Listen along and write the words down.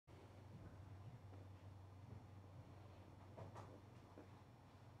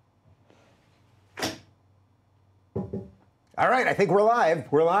All right, I think we're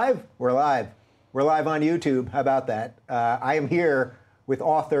live. We're live? We're live. We're live on YouTube. How about that? I am here with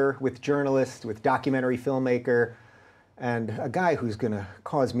author, with journalist, with documentary filmmaker, and a guy who's going to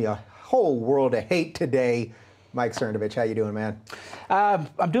cause me a whole world of hate today, Mike Cernovich. How you doing, man?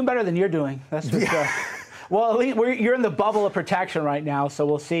 I'm doing better than you're doing. That's for sure. Well, at least you're in the bubble of protection right now, so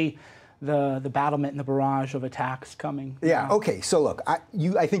we'll see the battlement and the barrage of attacks coming. Yeah, okay, so look,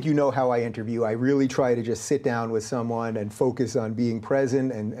 I think you know how I interview. I really try to just sit down with someone and focus on being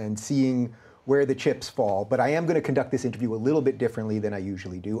present and seeing where the chips fall. But I am going to conduct this interview a little bit differently than I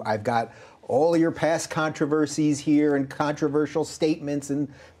usually do. I've got all of your past controversies here and controversial statements and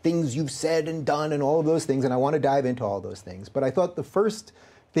things you've said and done and all of those things, and I want to dive into all those things. But I thought the first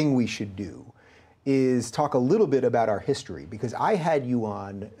thing we should do is talk a little bit about our history, because I had you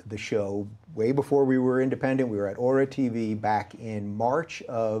on the show way before we were independent. We were at Aura TV back in March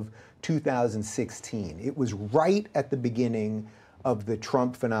of 2016. It was right at the beginning of the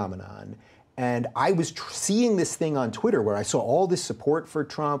Trump phenomenon. And I was seeing this thing on Twitter where I saw all this support for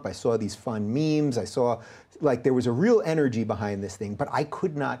Trump. I saw these fun memes. I saw like there was a real energy behind this thing, but I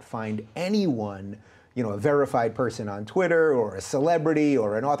could not find anyone, you know, a verified person on Twitter or a celebrity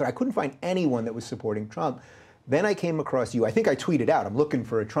or an author. I couldn't find anyone that was supporting Trump. Then I came across you. I think I tweeted out, I'm looking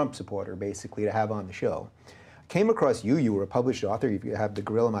for a Trump supporter, basically, to have on the show. I came across you. You were a published author. You have the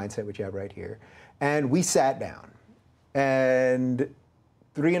Guerrilla Mindset, which you have right here. And we sat down. And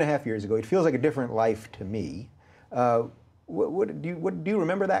 3.5 years ago, it feels like a different life to me. Do you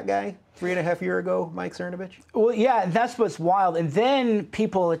remember that guy 3.5 years ago, Mike Cernovich? Well, yeah, that's what's wild. And then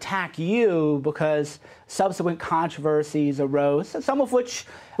people attack you because subsequent controversies arose, some of which...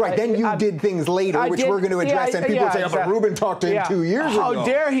 Right, then you did things later, which we're going to address, and people would say, oh, but Rubin talked to him 2 years ago. How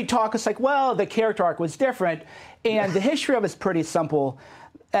dare he talk? It's like, well, the character arc was different, and the history of it is pretty simple.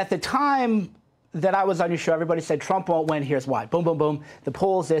 At the time that I was on your show, everybody said Trump won't win, here's why. Boom, boom, boom, the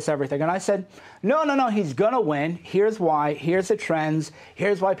polls, this, everything. And I said, no, he's gonna win, here's why, here's the trends,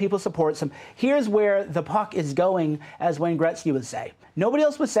 here's why people support him, here's where the puck is going, as Wayne Gretzky would say. Nobody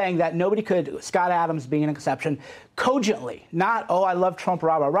else was saying that, nobody could, Scott Adams being an exception, cogently, not, oh, I love Trump,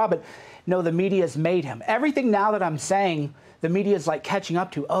 rah, rah, rah, but no, the media's made him. Everything now that I'm saying, the media is like catching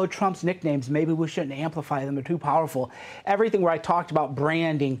up to, oh, Trump's nicknames, maybe we shouldn't amplify them, they're too powerful. Everything where I talked about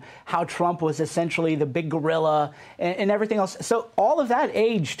branding, how Trump was essentially the big gorilla and everything else. So all of that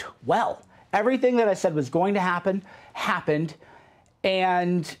aged well. Everything that I said was going to happen, happened.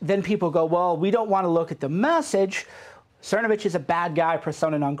 And then people go, well, we don't want to look at the message. Cernovich is a bad guy,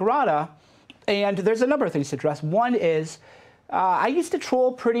 persona non grata. And there's a number of things to address. One is, I used to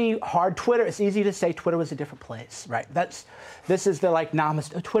troll pretty hard. Twitter, it's easy to say Twitter was a different place, right? This is the like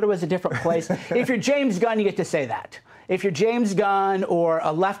namaste. Twitter was a different place. If you're James Gunn, you get to say that. If you're James Gunn or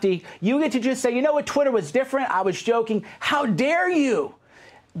a lefty, you get to just say, you know what, Twitter was different. I was joking. How dare you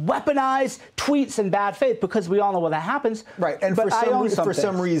weaponize tweets in bad faith? Because we all know what that happens. Right, and for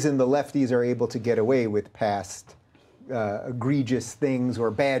some reason, the lefties are able to get away with past egregious things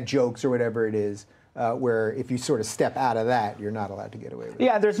or bad jokes or whatever it is. Where if you sort of step out of that, you're not allowed to get away with it.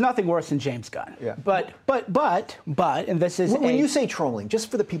 Yeah, there's nothing worse than James Gunn. Yeah. But, and this is when you say trolling, just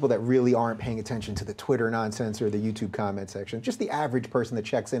for the people that really aren't paying attention to the Twitter nonsense or the YouTube comment section, just the average person that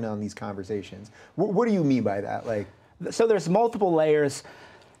checks in on these conversations, what do you mean by that? Like, so there's multiple layers.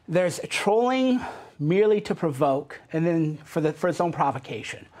 There's trolling merely to provoke, and then for its own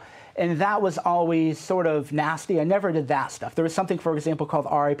provocation. And that was always sort of nasty. I never did that stuff. There was something, for example, called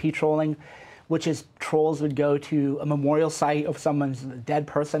RIP trolling, which is trolls would go to a memorial site of someone's dead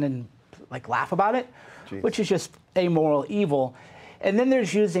person and like laugh about it, which is just amoral evil. And then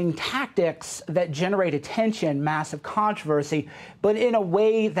there's using tactics that generate attention, massive controversy, but in a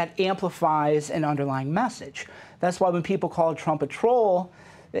way that amplifies an underlying message. That's why when people call Trump a troll,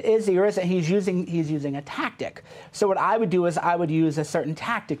 is he or isn't, he's using a tactic. So what I would do is I would use a certain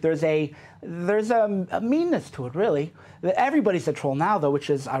tactic. There's a meanness to it, really. Everybody's a troll now, though, which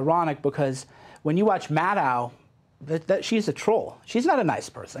is ironic because when you watch Maddow, she's a troll. She's not a nice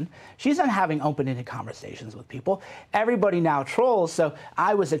person. She's not having open-ended conversations with people. Everybody now trolls, so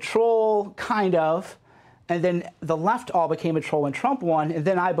I was a troll, kind of, and then the left all became a troll when Trump won, and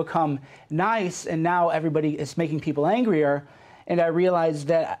then I become nice, and now everybody is making people angrier, and I realized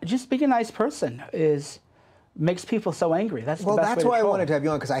that just being a nice person makes people so angry. That's the best way to troll. That's why I wanted to have you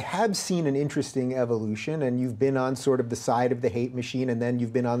on, because I have seen an interesting evolution, and you've been on sort of the side of the hate machine, and then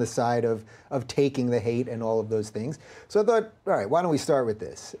you've been on the side of taking the hate and all of those things. So I thought, all right, why don't we start with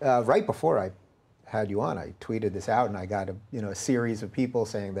this? Right before I had you on, I tweeted this out, and I got a series of people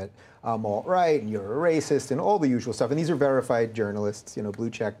saying that I'm alt-right and you're a racist and all the usual stuff. And these are verified journalists, blue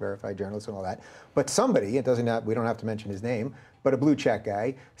check verified journalists and all that. But somebody, we don't have to mention his name, but a blue check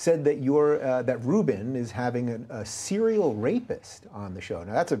guy said that that Rubin is having a serial rapist on the show.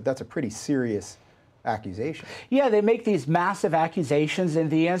 Now that's a pretty serious accusation. Yeah, they make these massive accusations,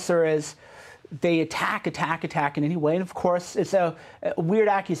 and the answer is they attack in any way. And of course, it's a weird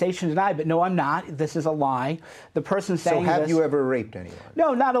accusation to deny, but no, I'm not. This is a lie. The person saying So have you ever raped anyone?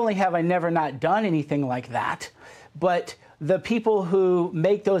 No, not only have I never not done anything like that, but the people who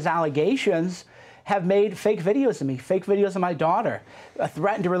make those allegations have made fake videos of me, fake videos of my daughter,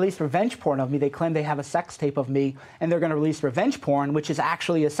 threatened to release revenge porn of me. They claim they have a sex tape of me, and they're going to release revenge porn, which is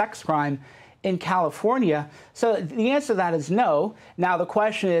actually a sex crime in California. So the answer to that is no. Now the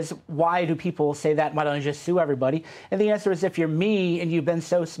question is, why do people say that? Why don't you just sue everybody? And the answer is, if you're me and you've been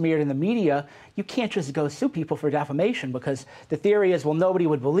so smeared in the media, you can't just go sue people for defamation, because the theory is, well, nobody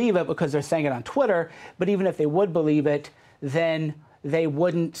would believe it because they're saying it on Twitter. But even if they would believe it, then they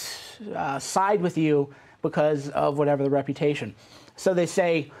wouldn't side with you because of whatever the reputation. So they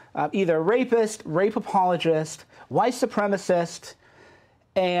say either rapist, rape apologist, white supremacist,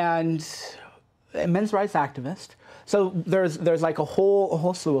 and a men's rights activist. So there's like a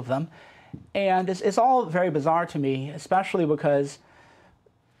whole slew of them, and it's all very bizarre to me, especially because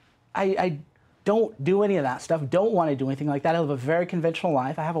I don't do any of that stuff. Don't want to do anything like that. I live a very conventional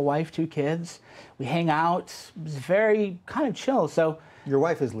life. I have a wife, 2 kids. We hang out. It's very kind of chill. So your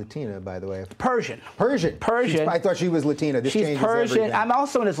wife is Latina, by the way. Persian. I thought she was Latina. This She's changes Persian. everything. I'm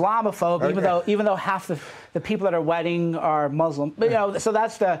also an Islamophobe, Okay. even though half the people at our wedding are Muslim. But so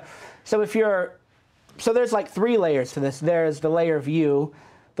there's like 3 layers to this. There's the layer of you,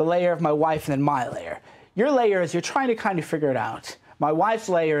 the layer of my wife, and then my layer. Your layer is you're trying to kind of figure it out. My wife's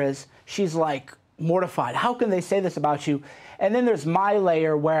layer is she's like mortified. How can they say this about you? And then there's my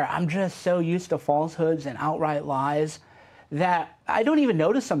layer where I'm just so used to falsehoods and outright lies that I don't even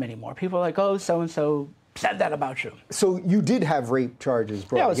notice them anymore. People are like, oh, so-and-so said that about you. So you did have rape charges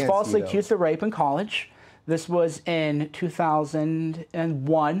brought against you, I was falsely though. accused of rape in college. This was in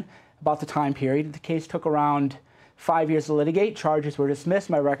 2001, about the time period. The case took around 5 years to litigate. Charges were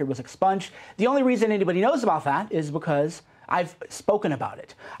dismissed. My record was expunged. The only reason anybody knows about that is because I've spoken about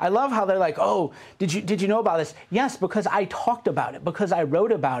it. I love how they're like, oh, did you know about this? Yes, because I talked about it, because I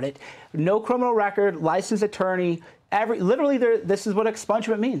wrote about it. No criminal record, licensed attorney. Literally, this is what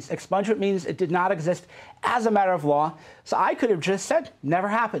expungement means. Expungement means it did not exist as a matter of law. So I could have just said, never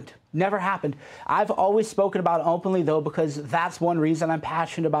happened. Never happened. I've always spoken about it openly, though, because that's one reason I'm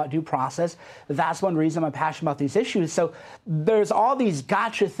passionate about due process. That's one reason I'm passionate about these issues. So there's all these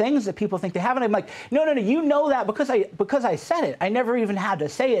gotcha things that people think they have, and I'm like, no, you know that because I said it. I never even had to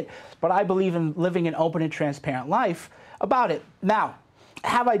say it, but I believe in living an open and transparent life about it. Now,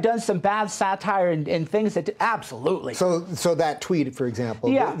 have I done some bad satire and things that absolutely. So that tweet, for example.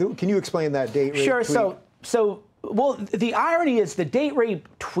 Yeah. Can you explain that date rape Sure. tweet? Well, the irony is the date rape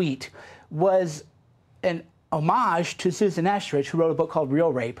tweet was an homage to Susan Estrich, who wrote a book called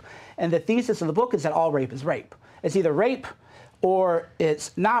Real Rape. And the thesis of the book is that all rape is rape. It's either rape or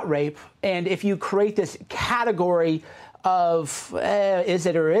it's not rape. And if you create this category of is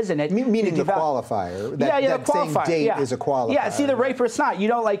it or isn't it? Meaning the qualifier. The qualifier. Same date is a qualifier. Yeah, it's either rape or it's not. You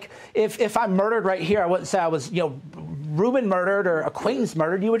don't like, if I'm murdered right here, I wouldn't say I was, Rubin murdered or acquaintance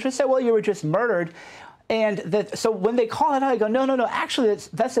murdered. You would just say, well, you were just murdered. And so when they call it out, I go, no, actually,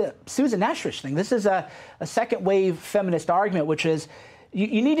 that's a Susan Estrich thing. This is a second wave feminist argument, which is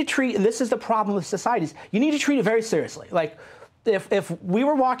you need to treat, and this is the problem with societies, you need to treat it very seriously. Like, if we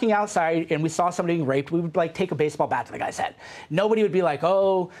were walking outside and we saw somebody being raped, we would like take a baseball bat to the guy's head. Nobody would be like,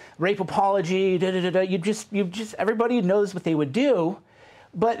 oh, rape apology, da-da-da-da. You just, everybody knows what they would do.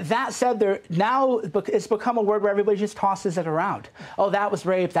 But that said, now it's become a word where everybody just tosses it around. Oh, that was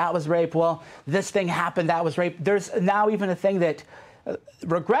rape, that was rape. Well, this thing happened, that was rape. There's now even a thing that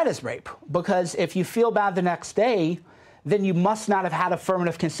regret is rape, because if you feel bad the next day, then you must not have had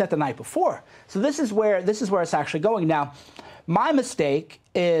affirmative consent the night before. So this is where it's actually going. Now, my mistake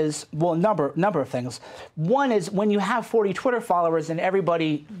is, well, a number of things. One is when you have 40 Twitter followers and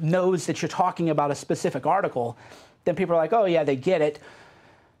everybody knows that you're talking about a specific article, then people are like, oh, yeah, they get it.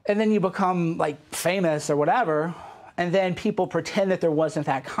 And then you become like famous or whatever, and then people pretend that there wasn't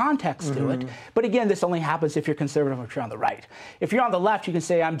that context to it. But again, this only happens if you're conservative or if you're on the right. If you're on the left, you can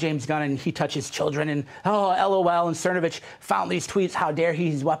say, I'm James Gunn and he touches children, and oh, LOL, and Cernovich found these tweets, how dare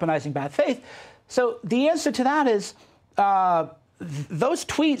he, he's weaponizing bad faith. So the answer to that is those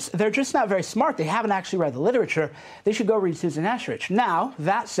tweets, they're just not very smart. They haven't actually read the literature. They should go read Susan Estrich. Now,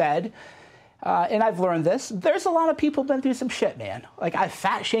 that said, and I've learned this, there's a lot of people been through some shit, man. Like, I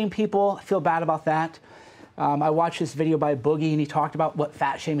fat shame people. I feel bad about that. I watched this video by Boogie, and he talked about what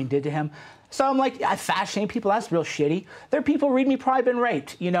fat shaming did to him. So I'm like, I fat shame people. That's real shitty. There are people reading me probably been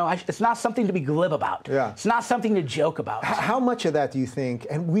raped. You know, it's not something to be glib about. Yeah. It's not something to joke about. How much of that do you think,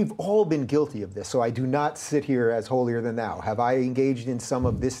 and we've all been guilty of this, so I do not sit here as holier than thou. Have I engaged in some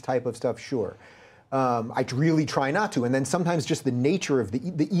of this type of stuff? Sure. I really try not to. And then sometimes just the nature of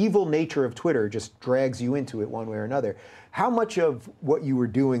the evil nature of Twitter just drags you into it one way or another. How much of what you were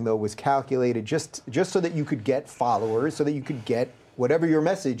doing, though, was calculated just so that you could get followers, so that you could get whatever your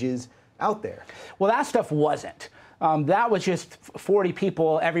message is out there? Well, that stuff wasn't. That was just 40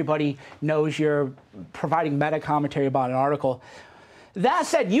 people. Everybody knows you're providing meta commentary about an article. That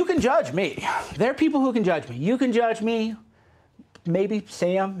said, you can judge me. There are people who can judge me. You can judge me. Maybe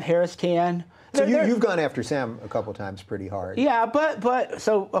Sam Harris can. So you've gone after Sam a couple times pretty hard. Yeah, but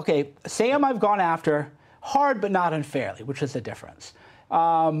so, okay, Sam I've gone after hard but not unfairly, which is the difference.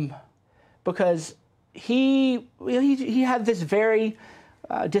 Because he had this very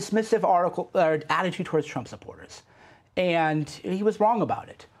dismissive attitude towards Trump supporters, and he was wrong about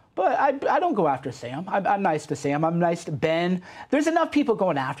it. But I don't go after Sam. I'm nice to Sam. I'm nice to Ben. There's enough people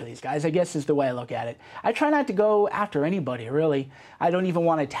going after these guys, I guess, is the way I look at it. I try not to go after anybody, really. I don't even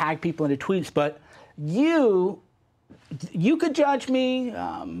want to tag people into tweets, but you could judge me.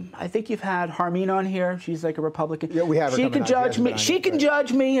 I think you've had Harmeen on here. She's like a Republican. Yeah, we have her. She could judge me. She can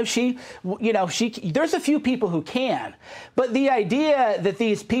judge me if she, you know, there's a few people who can. But the idea that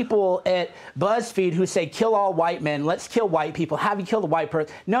these people at BuzzFeed who say kill all white men, let's kill white people, have you kill the white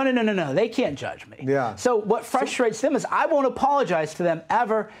person? No. They can't judge me. Yeah. So what frustrates them is I won't apologize to them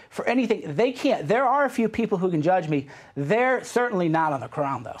ever for anything. They can't. There are a few people who can judge me. They're certainly not on the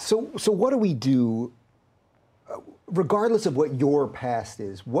crown, though. So what do we do? Regardless of what your past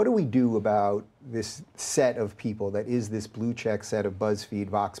is, what do we do about this set of people that is this blue check set of BuzzFeed,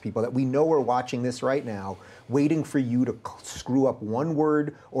 Vox people that we know are watching this right now, waiting for you to screw up one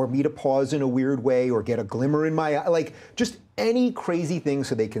word or me to pause in a weird way or get a glimmer in my eye, like just any crazy thing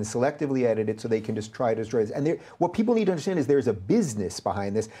so they can selectively edit it so they can just try to destroy this. And what people need to understand is there's a business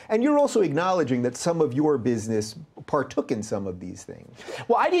behind this. And you're also acknowledging that some of your business partook in some of these things.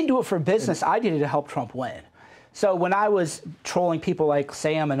 Well, I didn't do it for business. I did it to help Trump win. So when I was trolling people like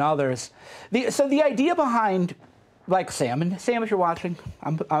Sam and others, so the idea behind, like Sam, and Sam, if you're watching,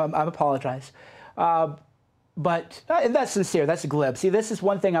 I apologize. But that's sincere, that's glib. See, this is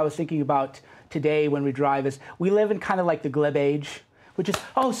one thing I was thinking about today when we drive is we live in kind of like the glib age, which is,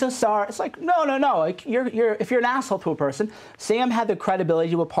 oh, so sorry. It's like, no. Like if you're an asshole to a person, Sam had the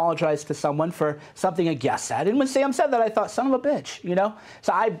credibility to apologize to someone for something a guest said. And when Sam said that, I thought, son of a bitch, you know?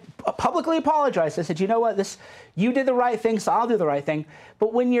 So I publicly apologized. I said, you know what, you did the right thing, so I'll do the right thing.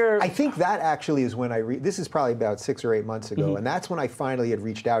 But when you're... I think that actually is when this is probably about 6 or 8 months ago, and that's when I finally had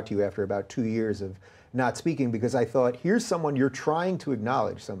reached out to you after about 2 years of not speaking, because I thought, here's someone, you're trying to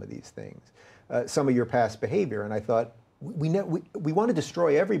acknowledge some of these things, some of your past behavior, and I thought, we want to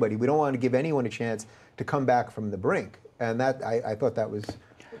destroy everybody. We don't want to give anyone a chance to come back from the brink. And that I thought that was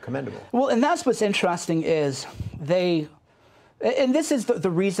commendable. Well, and that's what's interesting is and this is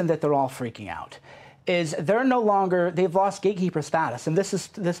the reason that they're all freaking out, is they've lost gatekeeper status. And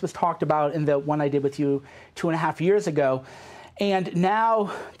this was talked about in the one I did with you 2.5 years ago. And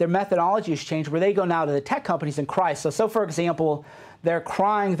now their methodology has changed where they go now to the tech companies and cry. So for example, they're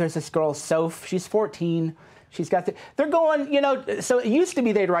crying. There's this girl, Soph, she's 14. She's got they're going, you know, so it used to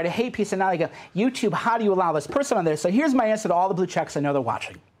be they'd write a hate piece and now they go, YouTube, how do you allow this person on there? So here's my answer to all the blue checks I know they're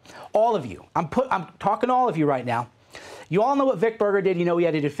watching. All of you. I'm talking to all of you right now. You all know what Vic Berger did. You know he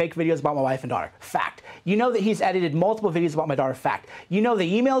edited fake videos about my wife and daughter. Fact. You know that he's edited multiple videos about my daughter. Fact. You know the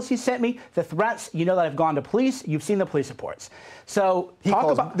emails he sent me, the threats. You know that I've gone to police. You've seen the police reports. So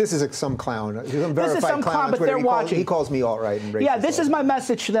this is some clown. This is some clown, but they're watching. He calls me alt-right and racist. Yeah, this is my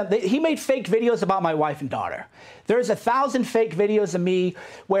message to them. He made fake videos about my wife and daughter. There's 1,000 fake videos of me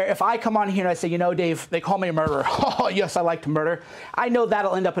where if I come on here and I say, you know, Dave, they call me a murderer. Oh, yes, I like to murder. I know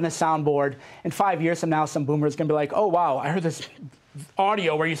that'll end up in a soundboard. In 5 years from now, some boomer is going to be like, oh, wow, I heard this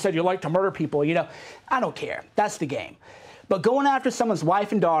audio where you said you like to murder people. You know, I don't care. That's the game. But going after someone's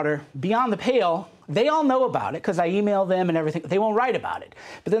wife and daughter, beyond the pale, they all know about it because I email them and everything. They won't write about it.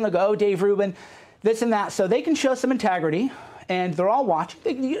 But then they'll go, oh, Dave Rubin, this and that. So they can show some integrity, and they're all watching.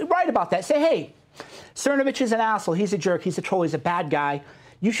 They write about that. Say, hey, Cernovich is an asshole. He's a jerk. He's a troll. He's a bad guy.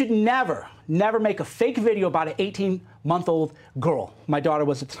 You should never make a fake video about an 18-month-old girl. My daughter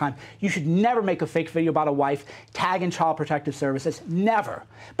was at the time. You should never make a fake video about a wife, tag in Child Protective Services. Never.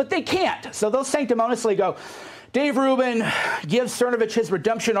 But they can't. So they'll sanctimoniously go, Dave Rubin gives Cernovich his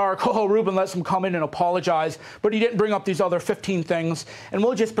redemption arc. Oh, Rubin lets him come in and apologize, but he didn't bring up these other 15 things. And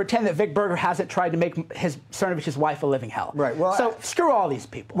we'll just pretend that Vic Berger hasn't tried to make Cernovich's wife a living hell. Right. Well, so screw all these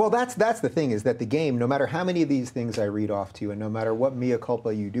people. Well, that's the thing, is that the game, no matter how many of these things I read off to you, and no matter what mea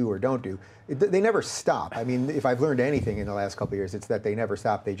culpa you do or don't do, they never stop. I mean, if I've learned anything in the last couple of years, it's that they never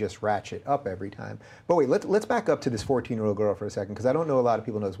stop. They just ratchet up every time. But wait, let's back up to this 14-year-old girl for a second, because I don't know a lot of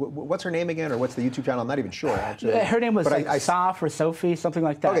people know this. What's her name again, or what's the YouTube channel? I'm not even sure, actually. Her name was Saf or Sophie, something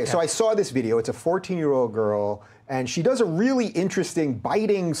like that. Okay, so I saw this video. It's a 14-year-old girl, and she does a really interesting,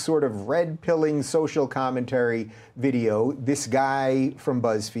 biting, sort of red-pilling social commentary video. This guy from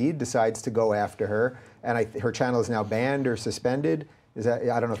BuzzFeed decides to go after her, and her channel is now banned or suspended. Is that,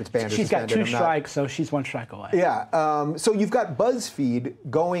 I don't know if it's banned or suspended. She's got 2 strikes, so she's 1 strike away. Yeah. So you've got BuzzFeed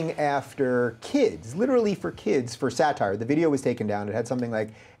going after kids, literally for kids, for satire. The video was taken down. It had something like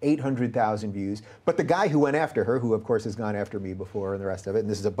 800,000 views. But the guy who went after her, who of course has gone after me before and the rest of it, and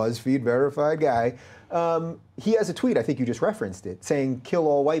this is a BuzzFeed verified guy, he has a tweet, I think you just referenced it, saying, "Kill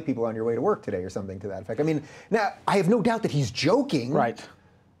all white people on your way to work today," or something to that effect. I mean, now, I have no doubt that he's joking. Right.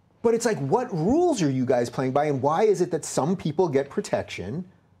 But it's like, what rules are you guys playing by, and why is it that some people get protection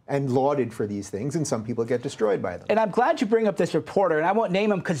and lauded for these things, and some people get destroyed by them? And I'm glad you bring up this reporter, and I won't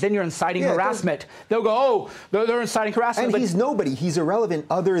name him because then you're inciting harassment. They'll go, oh, they're inciting harassment. And he's nobody. He's irrelevant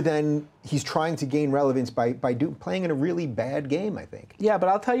other than he's trying to gain relevance by playing in a really bad game, I think. Yeah, but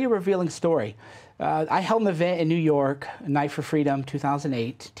I'll tell you a revealing story. I held an event in New York, Night for Freedom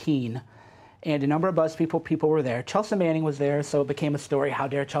 2018. And a number of BuzzFeed people were there. Chelsea Manning was there, so it became a story. How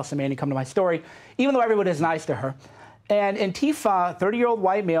dare Chelsea Manning come to my story, even though everyone is nice to her. And Antifa, 30-year-old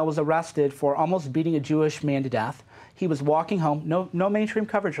white male, was arrested for almost beating a Jewish man to death. He was walking home. No mainstream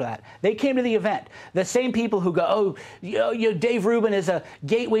coverage for that. They came to the event. The same people who go, oh, Dave Rubin is a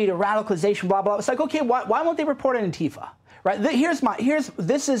gateway to radicalization, blah, blah. It's like, okay, why won't they report on Antifa? Right?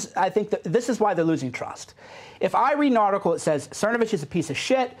 This is why they're losing trust. If I read an article that says Cernovich is a piece of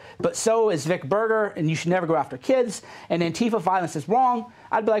shit, but so is Vic Berger, and you should never go after kids, and Antifa violence is wrong,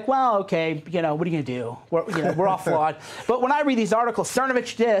 I'd be like, well, okay, what are you gonna do? We're all flawed. But when I read these articles,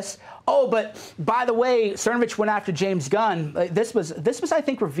 Cernovich this, oh, but by the way, Cernovich went after James Gunn. This was I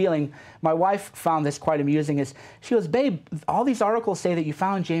think revealing. My wife found this quite amusing. Is she goes, babe, all these articles say that you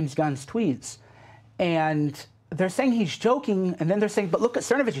found James Gunn's tweets, and they're saying he's joking, and then they're saying, but look at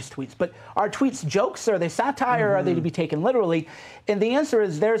Cernovich's tweets. But are tweets jokes, or are they satire, or are they to be taken literally? And the answer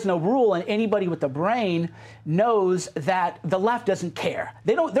is there's no rule, and anybody with a brain knows that the left doesn't care.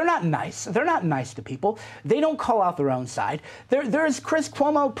 They're not nice. They're not nice to people. They don't call out their own side. There's Chris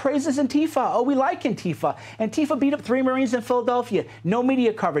Cuomo praises Antifa. Oh, we like Antifa. Antifa beat up 3 Marines in Philadelphia. No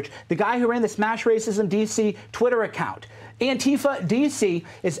media coverage. The guy who ran the Smash Racism DC Twitter account. Antifa DC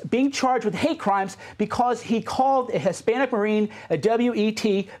is being charged with hate crimes because he called a Hispanic Marine a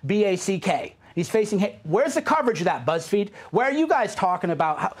WETBACK. He's facing hate. Where's the coverage of that, BuzzFeed? Where are you guys talking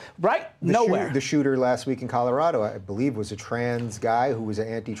about? Right? Nowhere. The shooter last week in Colorado, I believe, was a trans guy who was an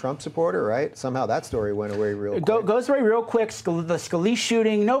anti-Trump supporter, right? Somehow that story went away real quick. Goes away real quick. The Scalise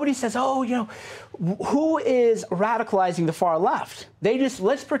shooting. Nobody says, oh, who is radicalizing the far left? They just,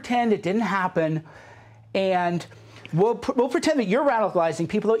 let's pretend it didn't happen, and we'll pretend that you're radicalizing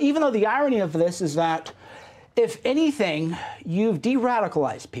people, even though the irony of this is that, if anything, you've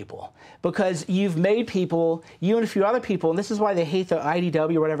de-radicalized people because you've made people, you and a few other people, and this is why they hate the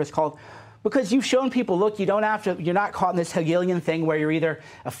IDW or whatever it's called, because you've shown people, look, you're not caught in this Hegelian thing where you're either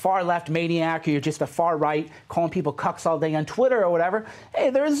a far left maniac or you're just a far right calling people cucks all day on Twitter or whatever. Hey,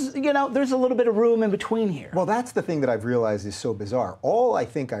 there's a little bit of room in between here. Well, that's the thing that I've realized is so bizarre. All I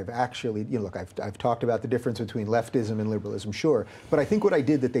think I've actually, look, I've talked about the difference between leftism and liberalism, sure, but I think what I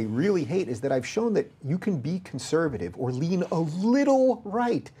did that they really hate is that I've shown that you can be conservative or lean a little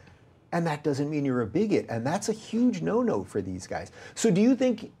right, and that doesn't mean you're a bigot, and that's a huge no-no for these guys. So do you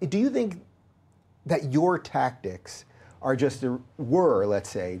think that your tactics are let's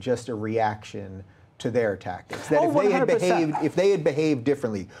say, just a reaction to their tactics? That if they had behaved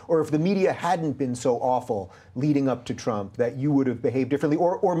differently, or if the media hadn't been so awful leading up to Trump, that you would have behaved differently,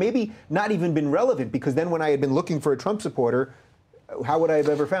 or maybe not even been relevant, because then when I had been looking for a Trump supporter, how would I have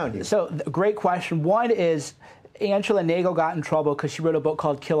ever found you? So, great question. One is, Angela Nagel got in trouble because she wrote a book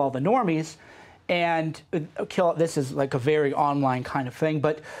called Kill All the Normies, and this is like a very online kind of thing,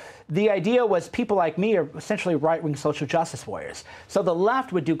 but the idea was people like me are essentially right-wing social justice warriors. So the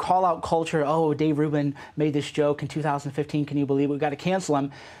left would do call-out culture. Oh, Dave Rubin made this joke in 2015. Can you believe it? We've got to cancel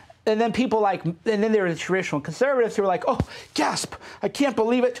him. And then and then there were the traditional conservatives who were like, oh, gasp, I can't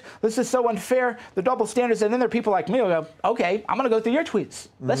believe it. This is so unfair, the double standards. And then there are people like me who go, okay, I'm going to go through your tweets.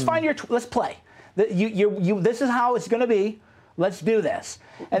 Let's find let's play. This is how it's going to be. Let's do this.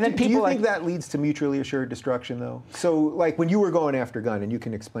 And then do you people think that leads to mutually assured destruction, though? So, like, when you were going after Gunn, and you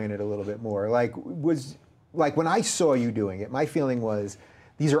can explain it a little bit more, like when I saw you doing it, my feeling was,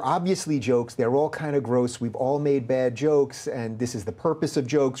 these are obviously jokes. They're all kind of gross. We've all made bad jokes, and this is the purpose of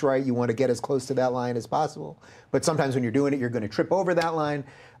jokes, right? You want to get as close to that line as possible. But sometimes when you're doing it, you're going to trip over that line.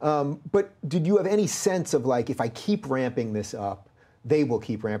 But did you have any sense of, like, if I keep ramping this up, they will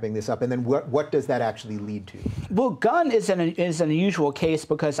keep ramping this up, and then what does that actually lead to? Well, Gunn is an unusual case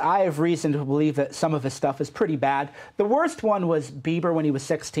because I have reason to believe that some of his stuff is pretty bad. The worst one was Bieber when he was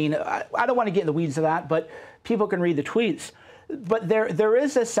 16. I don't want to get in the weeds of that, but people can read the tweets. But there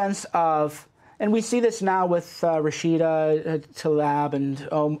is a sense of, and we see this now with Rashida Tlaib and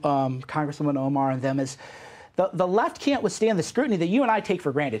Congresswoman Omar and them, is the left can't withstand the scrutiny that you and I take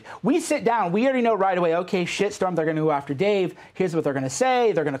for granted. We sit down, we already know right away, okay, shitstorm, they're going to go after Dave. Here's what they're going to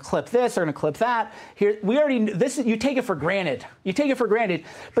say. They're going to clip this. They're going to clip that. Here, you take it for granted. You take it for granted.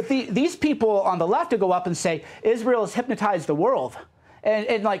 But these people on the left will go up and say, Israel has hypnotized the world.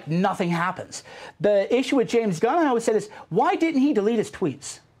 And like nothing happens. The issue with James Gunn, I always said, is why didn't he delete his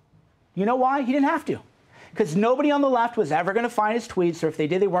tweets? You know why? He didn't have to. Because nobody on the left was ever going to find his tweets, or if they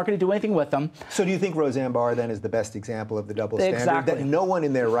did, they weren't going to do anything with them. So do you think Roseanne Barr then is the best example of the double standard? Exactly. That no one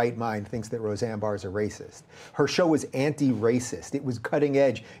in their right mind thinks that Roseanne Barr is a racist. Her show was anti-racist. It was cutting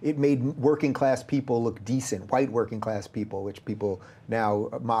edge. It made working class people look decent, white working class people, which people now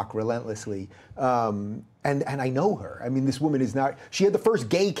mock relentlessly. And I know her. I mean, this woman is not, she had the first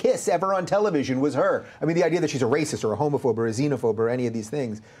gay kiss ever on television was her. I mean, the idea that she's a racist or a homophobe or a xenophobe or any of these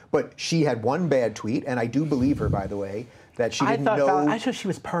things, but she had one bad tweet, and I do believe her, by the way, that she didn't know. I thought she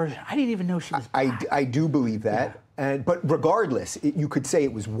was Persian. I didn't even know she was black. I do believe that. Yeah. But regardless, you could say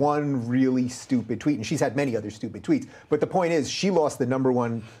it was one really stupid tweet, and she's had many other stupid tweets. But the point is, she lost the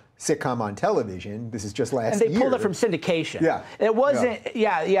 #1 sitcom on television. This is just last year. And they pulled it from syndication. Yeah. It wasn't,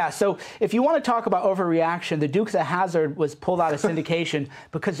 yeah. So if you want to talk about overreaction, the Dukes of Hazzard was pulled out of syndication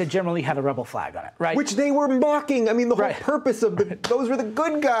because it generally had a rebel flag on it, right? Which they were mocking. I mean, the whole purpose of those were the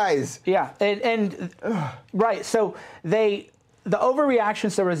good guys. Yeah, right. So the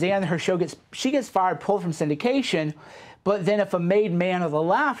overreaction, so Roseanne, her show she gets fired, pulled from syndication, but then if a made man of the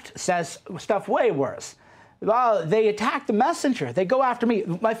left says stuff way worse, well, they attack the messenger. They go after me.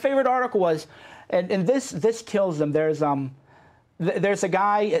 My favorite article was, and this kills them. There's a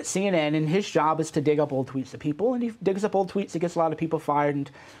guy at CNN, and his job is to dig up old tweets of people, and he digs up old tweets. He gets a lot of people fired, and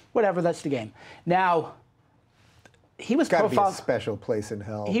whatever. That's the game. Now, he was profiled. Got to be a special place in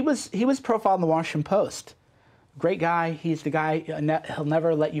hell. He was profiled in the Washington Post. Great guy. He's the guy. He'll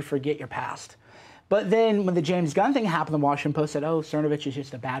never let you forget your past. But then when the James Gunn thing happened, the Washington Post said, "Oh, Cernovich is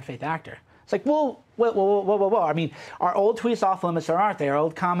just a bad faith actor." It's like, whoa. I mean, are old tweets off limits or aren't they? Are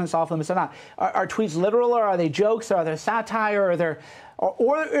old comments off limits or not? Are tweets literal, or are they jokes, or are they satire,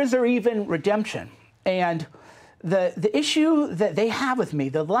 or is there even redemption? And the issue that they have with me,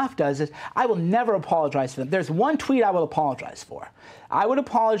 the left does, is I will never apologize for them. There's one tweet I will apologize for. I would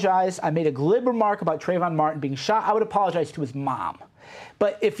apologize. I made a glib remark about Trayvon Martin being shot. I would apologize to his mom.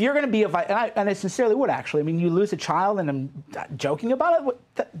 But if you're going to be and I sincerely would, actually. I mean, you lose a child, and I'm joking about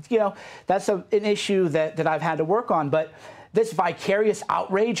it. That's an issue that I've had to work on. But this vicarious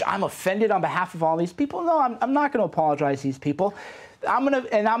outrage, I'm offended on behalf of all these people. No, I'm not going to apologize to these people. I'm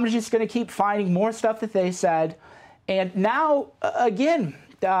just going to keep finding more stuff that they said. And now, again,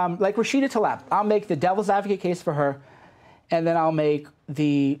 like Rashida Tlaib, I'll make the devil's advocate case for her, and then I'll make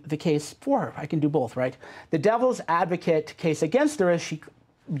the case for her. I can do both, right? The devil's advocate case against her is she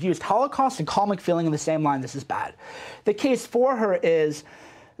used Holocaust and Carl McFeeling in the same line. This is bad. The case for her is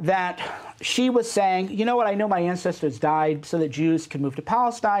that she was saying, you know what, I know my ancestors died so that Jews could move to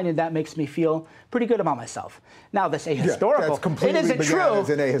Palestine, and that makes me feel pretty good about myself. Now, this ahistorical, it isn't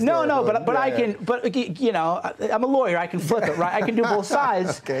true. No, but I can, I'm a lawyer, I can flip it, right? I can do both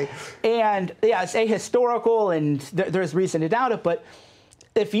sides. Okay. And yeah, it's ahistorical, and there's reason to doubt it, but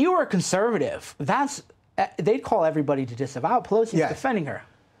if you were a conservative, they'd call everybody to disavow. Pelosi's defending her.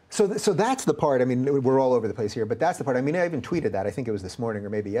 So that's the part, I mean, we're all over the place here, but that's the part. I mean, I even tweeted that, I think it was this morning or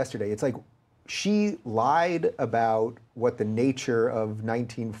maybe yesterday. It's like she lied about what the nature of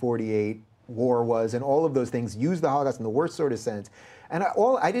 1948 war was and all of those things, used the Holocaust in the worst sort of sense. And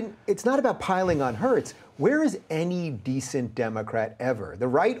it's not about piling on her, it's where is any decent Democrat ever? The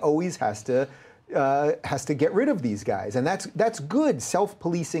right always has to get rid of these guys, and that's good.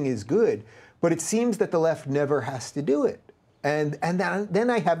 Self-policing is good, but it seems that the left never has to do it. And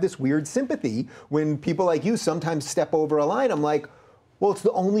then I have this weird sympathy when people like you sometimes step over a line. I'm like, well, it's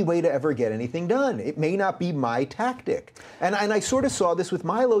the only way to ever get anything done. It may not be my tactic. And I sort of saw this with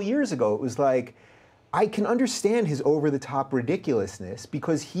Milo years ago. It was like, I can understand his over-the-top ridiculousness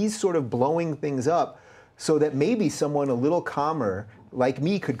because he's sort of blowing things up so that maybe someone a little calmer like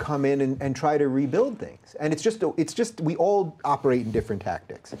me could come in and try to rebuild things. And it's just we all operate in different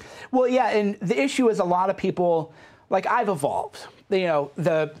tactics. Well, yeah, and the issue is a lot of people, like I've evolved. You know,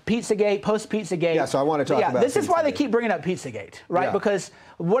 the Pizzagate, post-Pizzagate. Yeah, so I want to talk about this is why they Pizzagate. keep bringing up Pizzagate, right? Yeah. Because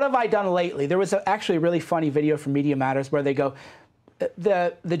what have I done lately? There was actually a really funny video from Media Matters where they go,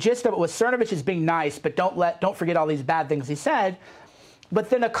 the gist of it was Cernovich is being nice, but don't forget all these bad things he said. But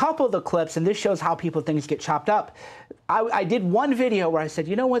then a couple of the clips, and this shows how things get chopped up. I did one video where I said,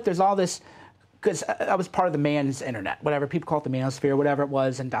 you know what, there's all this, because I was part of the man's internet, whatever, people call it the manosphere, whatever it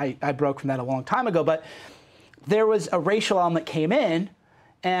was, and I broke from that a long time ago. But there was a racial element came in,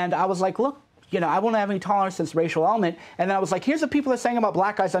 and I was like, look, you know, I won't have any tolerance to this racial element. And then I was like, here's what people are saying about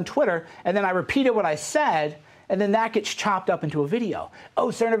black guys on Twitter. And then I repeated what I said, and then that gets chopped up into a video. Oh,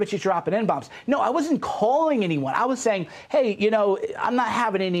 Cernovich is dropping N-bombs. No, I wasn't calling anyone. I was saying, hey, you know, I'm not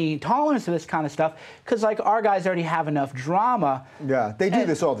having any tolerance for this kind of stuff because, like, our guys already have enough drama. Yeah, they do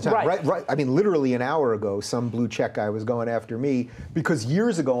this all the time. Right. I mean, literally an hour ago, some blue check guy was going after me because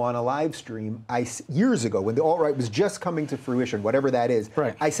years ago on a live stream, years ago when the alt-right was just coming to fruition, whatever that is,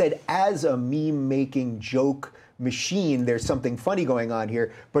 right. I said, as a meme-making joke machine, there's something funny going on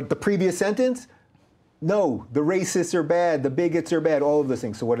here. But the previous sentence, no, the racists are bad, the bigots are bad, all of those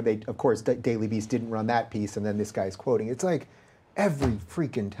things. So what do they, of course, Daily Beast didn't run that piece, and then this guy's quoting. It's like every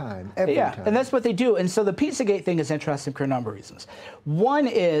freaking time, every time. And that's what they do. And so the Pizzagate thing is interesting for a number of reasons. One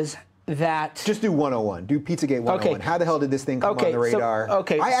is that... Just do 101. Do Pizzagate 101. Okay. How the hell did this thing come on the radar?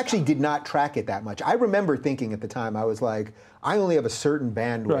 So, I actually did not track it that much. I remember thinking at the time, I was like, I only have a certain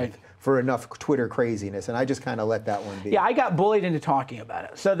bandwidth for enough Twitter craziness, and I just kind of let that one be. Yeah, I got bullied into talking about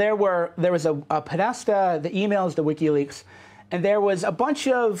it. So there was a Podesta, the emails, the WikiLeaks, and there was a bunch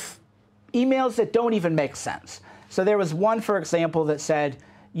of emails that don't even make sense. So there was one, for example, that said,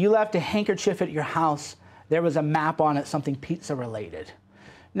 you left a handkerchief at your house. There was a map on it, something pizza related.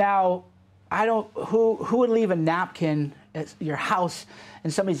 Now, who would leave a napkin at your house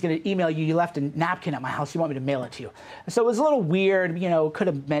and somebody's going to email you, you left a napkin at my house, you want me to mail it to you. So it was a little weird, you know, could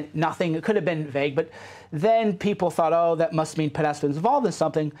have meant nothing, it could have been vague, but then people thought, oh, that must mean Podesta was involved in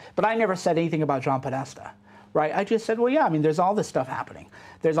something, but I never said anything about John Podesta, right? I just said, well, yeah, I mean, there's all this stuff happening.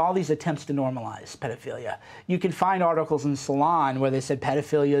 There's all these attempts to normalize pedophilia. You can find articles in Salon where they said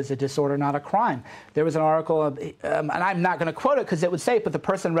pedophilia is a disorder, not a crime. There was an article, and I'm not going to quote it because it would say it, but the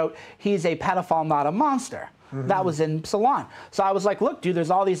person wrote, he's a pedophile, not a monster. Mm-hmm. That was in Salon. So I was like, look, dude, there's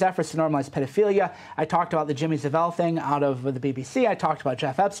all these efforts to normalize pedophilia. I talked about the Jimmy Savile thing out of the BBC. I talked about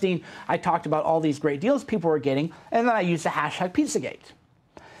Jeff Epstein. I talked about all these great deals people were getting. And then I used the hashtag Pizzagate.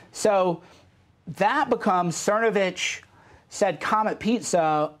 So that becomes Cernovich said Comet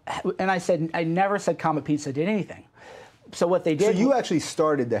Pizza, and I said, I never said Comet Pizza did anything. So what they did... So you actually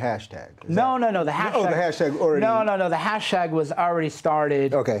started the hashtag? No, the hashtag... Oh, the hashtag already... No, the hashtag was already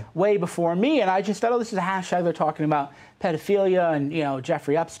started way before me, and I just thought, oh, this is a hashtag, they're talking about pedophilia and, you know,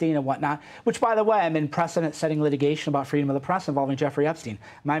 Jeffrey Epstein and whatnot, which, by the way, I'm in precedent-setting litigation about freedom of the press involving Jeffrey Epstein.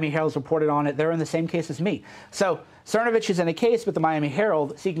 Miami Herald's reported on it. They're in the same case as me. So Cernovich is in a case with the Miami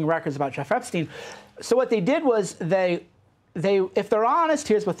Herald seeking records about Jeff Epstein. So what they did was they if they're honest,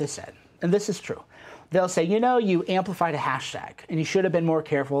 here's what they said, and this is true. They'll say, you know, you amplified a hashtag, and you should have been more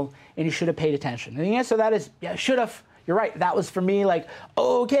careful, and you should have paid attention. And the answer to that is, yeah, should have. You're right. That was for me like,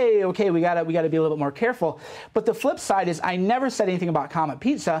 okay, we gotta be a little bit more careful. But the flip side is I never said anything about Comet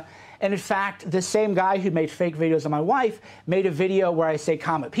Pizza. And in fact, the same guy who made fake videos of my wife made a video where I say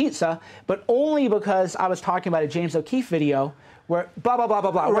Comet Pizza, but only because I was talking about a James O'Keefe video where blah, blah, blah,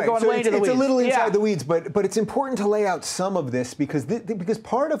 blah, blah. We're going way into the weeds. It's a little inside the weeds, but it's important to lay out some of this because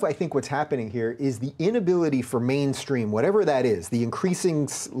part of, I think, what's happening here is the inability for mainstream, whatever that is, the increasing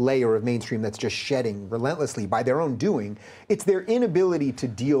layer of mainstream that's just shedding relentlessly by their own doing, it's their inability to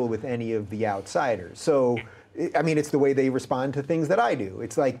deal with any of the outsiders. So, I mean, it's the way they respond to things that I do.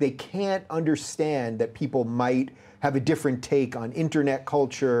 It's like they can't understand that people might have a different take on internet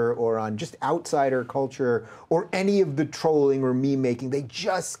culture or on just outsider culture or any of the trolling or meme making. They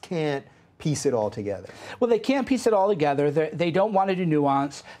just can't piece it all together. Well, they can't piece it all together. They don't want to do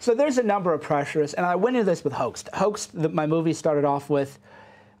nuance. So there's a number of pressures, and I went into this with Hoaxed. Hoaxed, my movie started off with,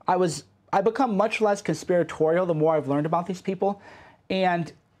 I become much less conspiratorial the more I've learned about these people.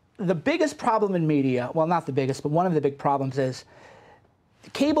 And the biggest problem in media, well, not the biggest, but one of the big problems is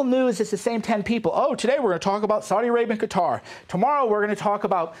cable news is the same 10 people. Oh, today we're going to talk about Saudi Arabia and Qatar. Tomorrow we're going to talk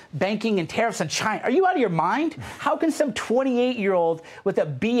about banking and tariffs in China. Are you out of your mind? How can some 28-year-old with a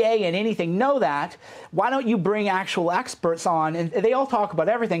BA in anything know that? Why don't you bring actual experts on? And they all talk about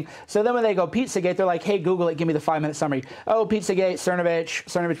everything. So then when they go Pizzagate, they're like, hey, Google it, give me the 5-minute summary. Oh, Pizzagate, Cernovich,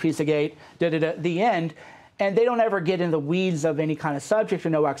 Pizzagate, the end. And they don't ever get in the weeds of any kind of subject or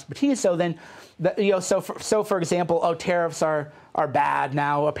no expertise. So then, for example, oh, tariffs are bad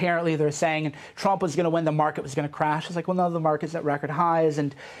now. Apparently, they're saying and Trump was going to win, the market was going to crash. It's like, well, no, the market's at record highs,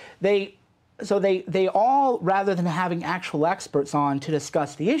 and they all, rather than having actual experts on to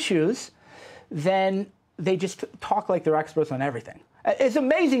discuss the issues, then they just talk like they're experts on everything. It's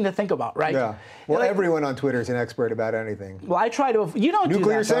amazing to think about, right? Yeah. Well, like, everyone on Twitter is an expert about anything. Well, I try to. You don't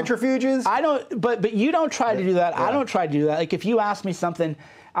nuclear do that, centrifuges. I don't. But you don't try to do that. Yeah. I don't try to do that. Like if you ask me something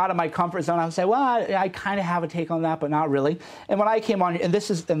out of my comfort zone, I would say, well, I kind of have a take on that, but not really. And when I came on, and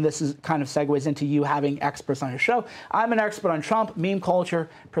this is kind of segues into you having experts on your show. I'm an expert on Trump, meme culture,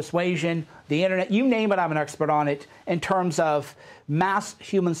 persuasion, the internet. You name it, I'm an expert on it in terms of mass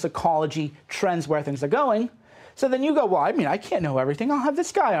human psychology, trends, where things are going. So then you go, well, I mean, I can't know everything. I'll have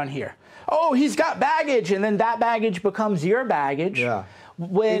this guy on here. Oh, he's got baggage, and then that baggage becomes your baggage. Yeah.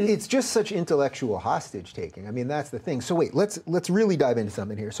 When it's just such intellectual hostage taking. I mean, that's the thing. So wait, let's really dive into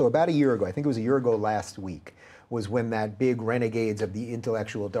something here. So about a year ago, I think it was a year ago last week, was when that big Renegades of the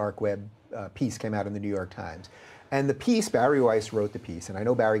Intellectual Dark Web piece came out in the New York Times. And the piece, Barry Weiss wrote the piece, and I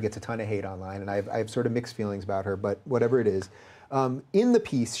know Barry gets a ton of hate online, and I have sort of mixed feelings about her, but whatever it is. In the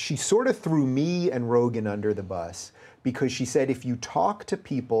piece, she sort of threw me and Rogan under the bus because she said if you talk to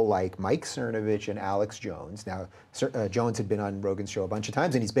people like Mike Cernovich and Alex Jones, now Jones had been on Rogan's show a bunch of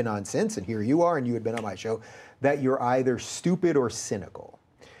times and he's been on since, and here you are and you had been on my show, that you're either stupid or cynical.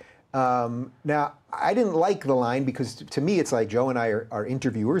 Now, I didn't like the line because to me it's like Joe and I are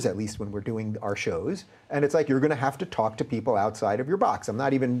interviewers, at least when we're doing our shows, and it's like you're going to have to talk to people outside of your box. I'm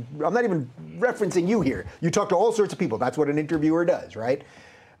not even referencing you here. You talk to all sorts of people. That's what an interviewer does, right?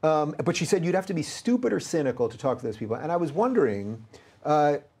 But she said you'd have to be stupid or cynical to talk to those people. And I was wondering,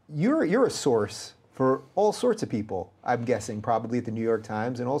 you're a source for all sorts of people, I'm guessing, probably at the New York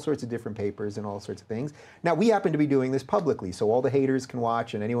Times and all sorts of different papers and all sorts of things. Now, we happen to be doing this publicly, so all the haters can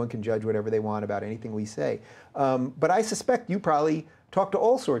watch and anyone can judge whatever they want about anything we say. But I suspect you probably talk to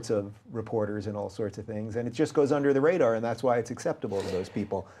all sorts of reporters and all sorts of things, and it just goes under the radar, and that's why it's acceptable to those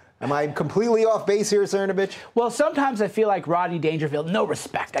people. Am I completely off base here, Cernovich? Well, sometimes I feel like Rodney Dangerfield, no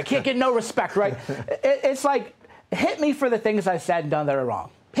respect. I can't get no respect, right? It's like, hit me for the things I've said and done that are wrong.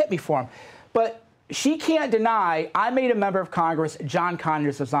 Hit me for them. But she can't deny I made a member of Congress, John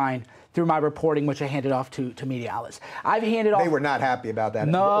Conyers, resign through my reporting, which I handed off to media outlets. I've handed off. They were not happy about that.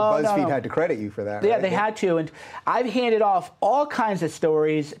 No, BuzzFeed had to credit you for that. Yeah, right? they had to. And I've handed off all kinds of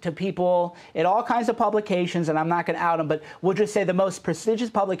stories to people in all kinds of publications, and I'm not going to out them, but we'll just say the most prestigious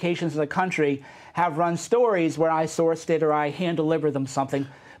publications in the country have run stories where I sourced it or I hand-delivered them something.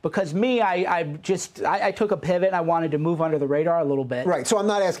 Because me, I took a pivot and I wanted to move under the radar a little bit. Right, so I'm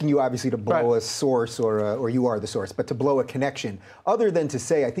not asking you obviously to blow a source or you are the source, but to blow a connection. Other than to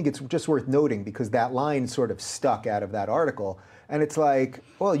say, I think it's just worth noting because that line sort of stuck out of that article. And it's like,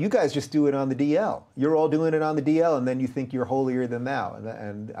 well, you guys just do it on the DL. You're all doing it on the DL, and then you think you're holier than thou.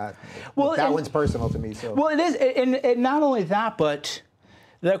 That one's personal to me. So. Well, it is, and not only that, but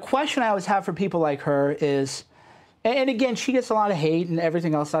the question I always have for people like her is, and again, she gets a lot of hate and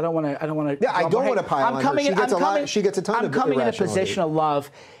everything else. I don't want to. Yeah, I don't want to pile on her. She gets a ton of I'm coming in a position hate. of love.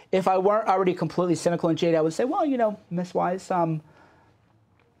 If I weren't already completely cynical and jaded, I would say, well, you know, Ms. Weiss, I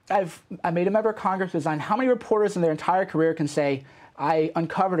made a member of Congress resign. How many reporters in their entire career can say I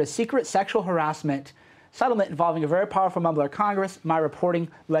uncovered a secret sexual harassment settlement involving a very powerful member of Congress? My reporting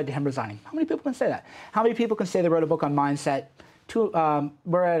led to him resigning. How many people can say that? How many people can say they wrote a book on mindset?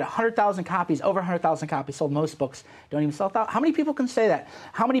 We're at 100,000 copies, over 100,000 copies, sold most books, don't even sell that. How many people can say that?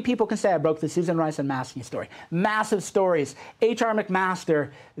 How many people can say I broke the Susan Rice unmasking story? Massive stories. H.R.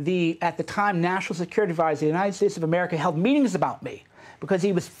 McMaster, at the time National Security Advisor of the United States of America, held meetings about me because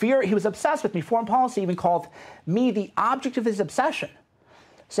he was obsessed with me. Foreign policy even called me the object of his obsession.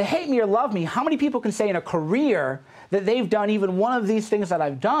 So hate me or love me, how many people can say in a career that they've done even one of these things that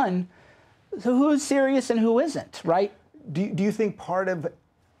I've done? So who's serious and who isn't, right? Do you think part of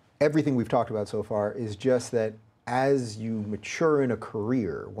everything we've talked about so far is just that as you mature in a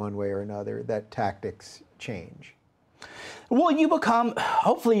career, one way or another, that tactics change? Well,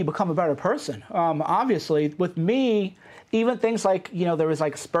 hopefully you become a better person. Obviously, with me, even things like, you know, there was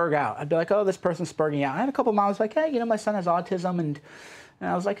like spurg out. I'd be like, oh, this person's spurging out. I had a couple of moms like, hey, you know, my son has autism and And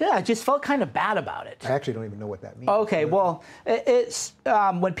I was like, yeah, I just felt kind of bad about it. I actually don't even know what that means. Okay, well, it's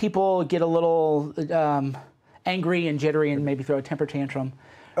when people get a little angry and jittery and maybe throw a temper tantrum.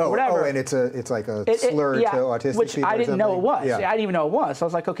 Whatever. Oh, and it's like a slur to autistic which people I didn't know it was. Yeah. I didn't even know it was. So I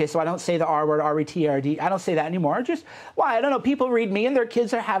was like, okay, so I don't say the R word, R-E-T, R-D. I don't say that anymore. Just, why? I don't know. People read me and their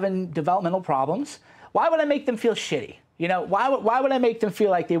kids are having developmental problems. Why would I make them feel shitty? You know, why would I make them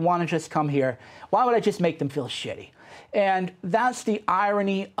feel like they want to just come here? Why would I just make them feel shitty? And that's the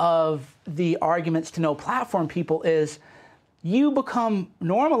irony of the arguments to no platform people is you become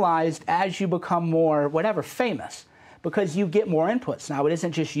normalized as you become more, whatever, famous. Because you get more inputs. Now, it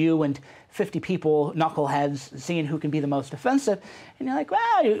isn't just you and 50 people, knuckleheads, seeing who can be the most offensive. And you're like,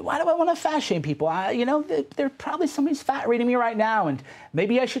 well, why do I want to fat shame people? You know, there's probably somebody's fat reading me right now, and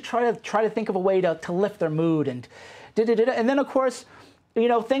maybe I should try to think of a way to lift their mood. And and then, of course, you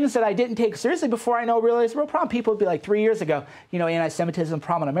know, things that I didn't take seriously before I realized were a problem. People would be like, 3 years ago, you know, anti-Semitism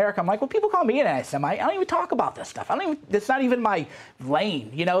problem in America. I'm like, well, people call me an anti-Semite. I don't even talk about this stuff. It's not even my lane.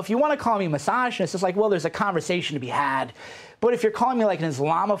 You know, if you want to call me misogynist, it's like, well, there's a conversation to be had. But if you're calling me like an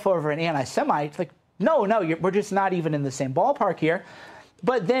Islamophobe or an anti-Semite, it's like, no, we're just not even in the same ballpark here.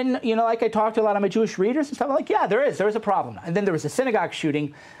 But then, you know, like I talked to a lot of my Jewish readers and stuff, I'm like, yeah, there is a problem. And then there was a synagogue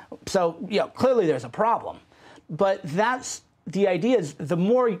shooting. So, you know, clearly there's a problem. But the idea is the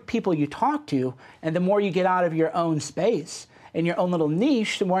more people you talk to and the more you get out of your own space and your own little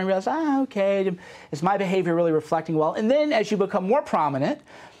niche, the more you realize, okay, is my behavior really reflecting well? And then as you become more prominent,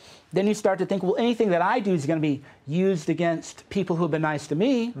 then you start to think, well, anything that I do is going to be used against people who have been nice to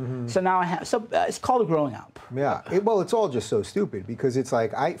me. Mm-hmm. So now it's called growing up. Yeah, it's all just so stupid because it's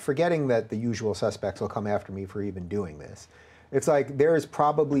like forgetting that the usual suspects will come after me for even doing this. It's like there is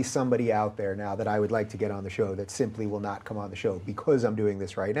probably somebody out there now that I would like to get on the show that simply will not come on the show because I'm doing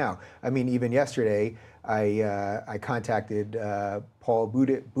this right now. I mean, even yesterday, I contacted Paul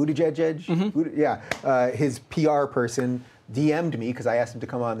Buttigieg. Mm-hmm. His PR person DM'd me because I asked him to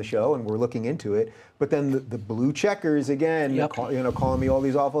come on the show, and we're looking into it. But then the blue checkers again, yep. Calling me all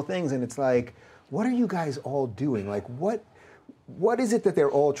these awful things, and it's like, what are you guys all doing? Like, what is it that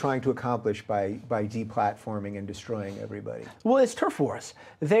they're all trying to accomplish by deplatforming and destroying everybody? Well, it's turf wars.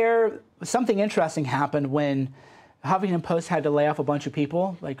 Something interesting happened when Huffington Post had to lay off a bunch of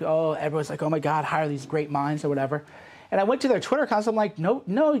people. Like, everyone's like, oh my God, hire these great minds or whatever. And I went to their Twitter accounts. I'm like, no,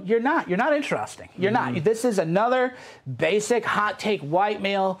 you're not. You're not interesting. You're not. This is another basic hot take white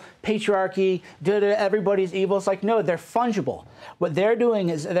male patriarchy. Everybody's evil. It's like, no, they're fungible. What they're doing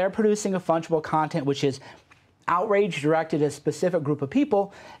is they're producing a fungible content, which is outrage directed at a specific group of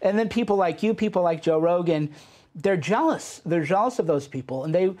people, and then people like you, people like Joe Rogan, they're jealous. They're jealous of those people,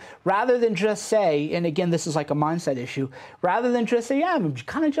 and they, rather than just say, and again, this is like a mindset issue, rather than just say, yeah, I'm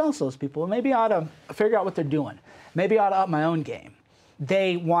kind of jealous of those people, maybe I ought to figure out what they're doing. Maybe I ought to up my own game.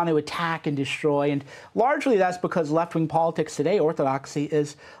 They want to attack and destroy, and largely that's because left-wing politics today, orthodoxy,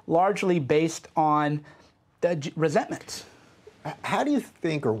 is largely based on the resentment. How do you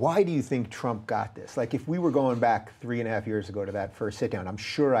think, or why do you think Trump got this? Like, if we were going back 3.5 years ago to that first sit-down, I'm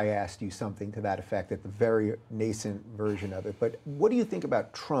sure I asked you something to that effect at the very nascent version of it. But what do you think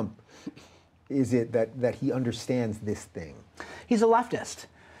about Trump? Is it that he understands this thing? He's a leftist.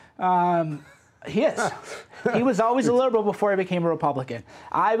 He is. He was always a liberal before he became a Republican.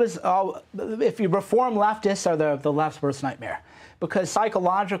 If you reform leftists are the left's worst nightmare. Because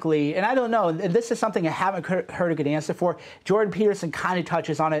psychologically, and I don't know, and this is something I haven't heard a good answer for, Jordan Peterson kind of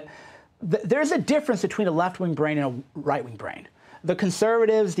touches on it. There's a difference between a left-wing brain and a right-wing brain. The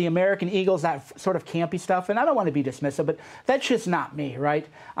conservatives, the American Eagles, that sort of campy stuff, and I don't want to be dismissive, but that's just not me, right?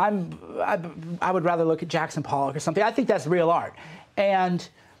 I would rather look at Jackson Pollock or something. I think that's real art. And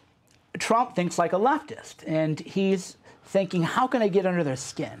Trump thinks like a leftist, and he's thinking, how can I get under their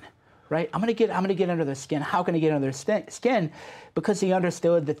skin? Right? I'm gonna get under their skin. How can I get under their skin? Because he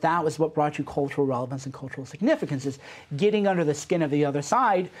understood that was what brought you cultural relevance and cultural significance, is getting under the skin of the other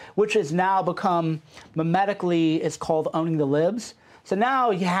side, which has now become, mimetically, it's called owning the libs. So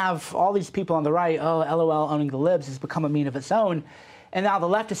now you have all these people on the right, LOL, owning the libs has become a meme of its own. And now the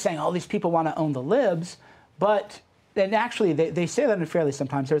left is saying, these people want to own the libs, and actually, they say that unfairly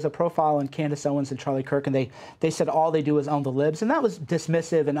sometimes. There's a profile on Candace Owens and Charlie Kirk, and they said all they do is own the libs. And that was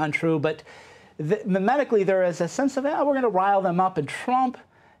dismissive and untrue. But mimetically, there is a sense of, we're going to rile them up. And Trump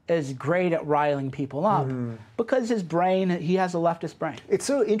is great at riling people up because his brain, he has a leftist brain. It's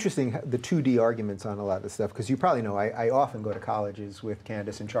so interesting, the 2D arguments on a lot of this stuff, because you probably know I often go to colleges with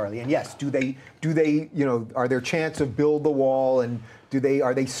Candace and Charlie. And yes, do they, are there chants of build the wall, and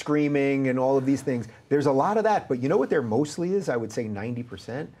are they screaming and all of these things? There's a lot of that, but you know what there mostly is? I would say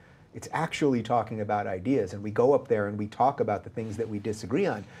 90%. It's actually talking about ideas, and we go up there and we talk about the things that we disagree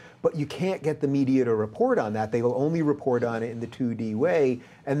on. But you can't get the media to report on that. They will only report on it in the 2D way.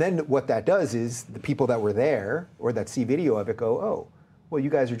 And then what that does is the people that were there or that see video of it go, oh, well, you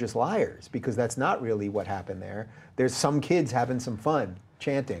guys are just liars, because that's not really what happened there. There's some kids having some fun,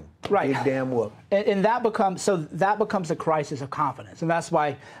 chanting, right. Big damn whoop. And that becomes a crisis of confidence. And that's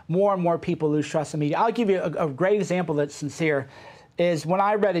why more and more people lose trust in media. I'll give you a great example that's sincere. Is when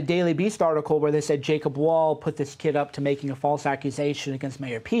I read a Daily Beast article where they said Jacob Wall put this kid up to making a false accusation against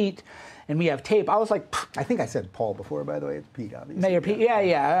Mayor Pete, and we have tape. I was like, I think I said Paul before, by the way. It's Pete, obviously. Mayor Pete,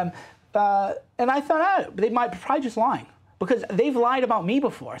 yeah. And I thought, they might be probably just lying, because they've lied about me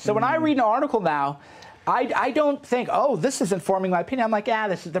before. So when I read an article now, I don't think, oh, this is informing my opinion. I'm like,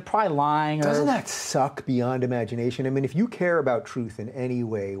 they're probably lying. Doesn't that suck beyond imagination? I mean, if you care about truth in any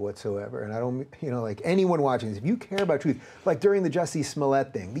way whatsoever, and I don't, like anyone watching this, if you care about truth, like during the Jussie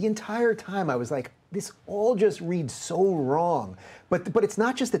Smollett thing, the entire time I was like, this all just reads so wrong. But it's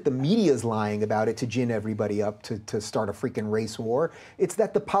not just that the media's lying about it to gin everybody up to start a freaking race war. It's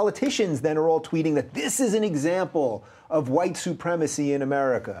that the politicians then are all tweeting that this is an example of white supremacy in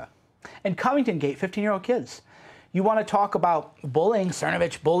America. And Covington Gate, 15-year-old kids. You want to talk about bullying,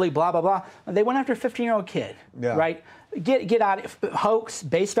 Cernovich, bully, blah, blah, blah. They went after a 15-year-old kid, right? Get out of hoax,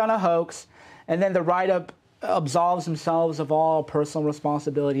 based on a hoax, and then the write-up absolves themselves of all personal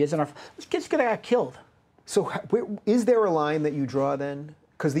responsibility. This kid's going to get killed. So is there a line that you draw then?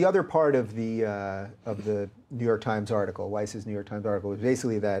 Because the other part of the New York Times article, Weiss's New York Times article, was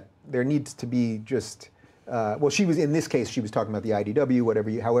basically that there needs to be just... well, she was, in this case, she was talking about the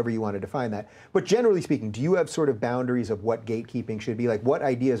IDW, however you want to define that. But generally speaking, do you have sort of boundaries of what gatekeeping should be? Like, what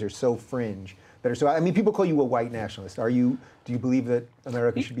ideas are so fringe that are so... I mean, people call you a white nationalist. Do you believe that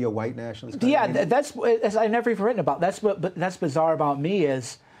America should be a white nationalist? Yeah, that's, as I've never even written about, that's bizarre about me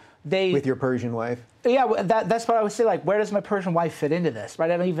is they... With your Persian wife? Yeah, that's what I would say, like, where does my Persian wife fit into this,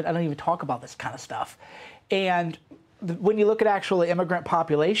 right? I don't even talk about this kind of stuff. And when you look at actual immigrant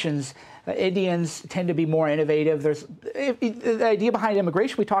populations, Indians tend to be more innovative. There's the idea behind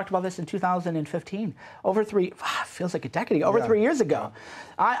immigration. We talked about this in 2015. Feels like a decade ago. Over 3 years ago.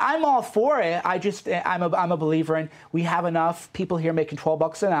 I'm all for it. I'm a believer in we have enough people here making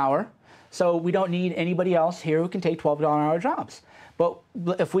 $12 an hour, so we don't need anybody else here who can take $12 an hour jobs. But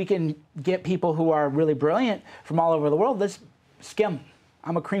if we can get people who are really brilliant from all over the world, let's skim.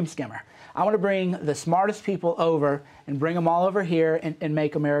 I'm a cream skimmer. I want to bring the smartest people over and bring them all over here and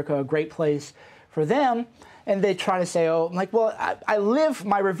make America a great place for them. And they try to say, oh, I'm like, well,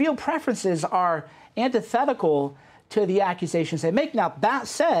 my revealed preferences are antithetical to the accusations they make. Now, that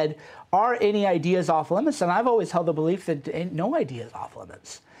said, are any ideas off limits? And I've always held the belief that no idea is off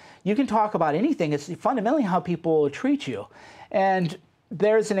limits. You can talk about anything. It's fundamentally how people treat you. And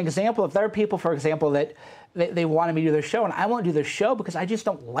there's an example. If there are people, for example, that they wanted me to do their show, and I won't do their show because I just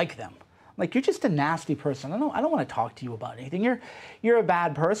don't like them. Like, you're just a nasty person. I don't want to talk to you about anything. You're a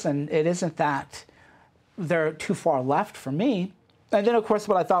bad person. It isn't that they're too far left for me. And then, of course,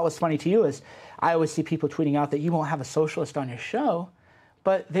 what I thought was funny to you is I always see people tweeting out that you won't have a socialist on your show,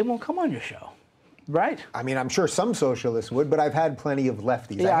 but they won't come on your show. Right. I mean, I'm sure some socialists would, but I've had plenty of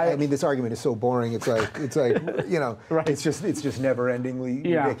lefties. Yeah, I mean, this argument is so boring. It's like right. it's just never-endingly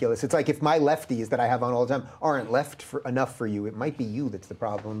ridiculous. It's like if my lefties that I have on all the time aren't enough for you, it might be you that's the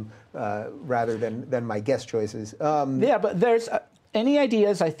problem, rather than my guest choices. Yeah, but there's any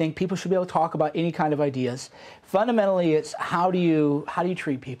ideas. I think people should be able to talk about any kind of ideas. Fundamentally, it's how do you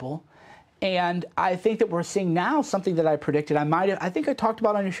treat people. And I think that we're seeing now something that I predicted. I think I talked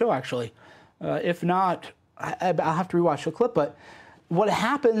about on your show, actually. If not, I'll have to rewatch the clip. But what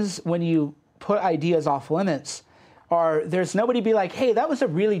happens when you put ideas off limits are there's nobody be like, hey, that was a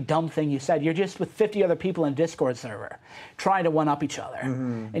really dumb thing you said. You're just with 50 other people in a Discord server trying to one-up each other.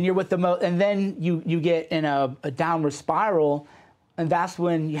 Mm-hmm. And you're with and then you get in a downward spiral, and that's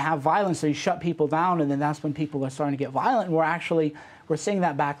when you have violence. So you shut people down, and then that's when people are starting to get violent. And we're seeing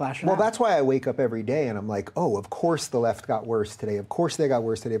that backlash now. Well, that's why I wake up every day and I'm like, oh, of course the left got worse today. Of course they got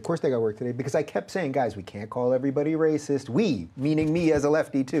worse today. Of course they got worse today. Because I kept saying, guys, we can't call everybody racist. We, meaning me as a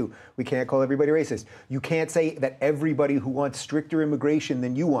lefty too, we can't call everybody racist. You can't say that everybody who wants stricter immigration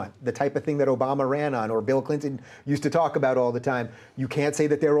than you want, the type of thing that Obama ran on or Bill Clinton used to talk about all the time, you can't say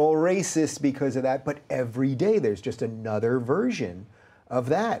that they're all racist because of that. But every day there's just another version of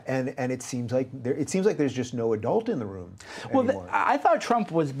that, and it seems like there's just no adult in the room anymore. Well, I thought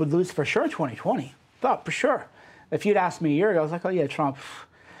Trump would lose for sure 2020. Thought for sure. If you'd asked me a year ago, I was like, oh yeah, Trump.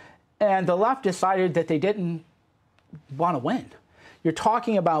 And the left decided that they didn't want to win. You're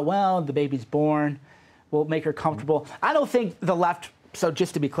talking about, well, the baby's born, we'll make her comfortable. I don't think the left So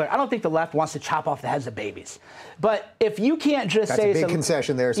just to be clear, I don't think the left wants to chop off the heads of babies. But if you can't just say... That's a big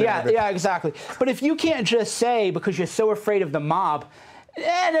concession there. Yeah, exactly. But if you can't just say, because you're so afraid of the mob,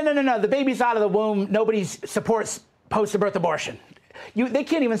 no, the baby's out of the womb, nobody supports post-birth abortion. They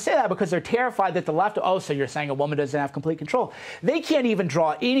can't even say that because they're terrified that the left, oh, so you're saying a woman doesn't have complete control. They can't even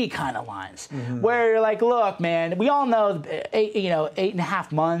draw any kind of lines where you're like, look, man, we all know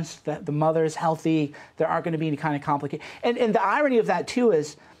 8.5 months that the mother's healthy, there aren't going to be any kind of complication. And the irony of that too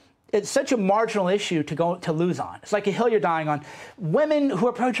is it's such a marginal issue to lose on. It's like a hill you're dying on. Women who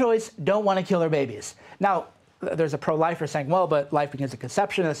are pro-choice don't want to kill their babies. Now, there's a pro-lifer saying, well, but life begins at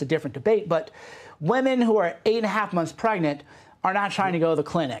conception. That's a different debate. But women who are 8.5 months pregnant are not trying to go to the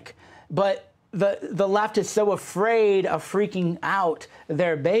clinic. But the left is so afraid of freaking out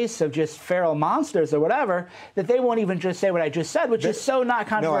their base of just feral monsters or whatever that they won't even just say what I just said, which is so not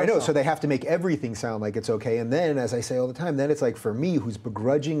controversial. No, I know. So they have to make everything sound like it's okay. And then, as I say all the time, then it's like for me, who's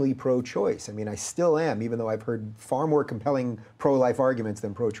begrudgingly pro-choice. I mean, I still am, even though I've heard far more compelling pro-life arguments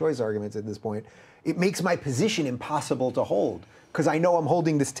than pro-choice arguments at this point. It makes my position impossible to hold because I know I'm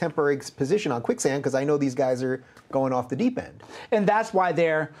holding this temporary position on quicksand because I know these guys are going off the deep end. And that's why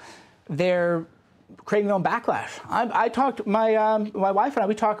they're creating their own backlash. I talked, my wife and I,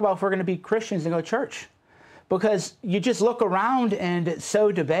 we talk about if we're going to be Christians and go to church. Because you just look around and it's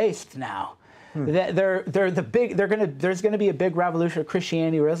so debased now. That there's going to be a big revolution of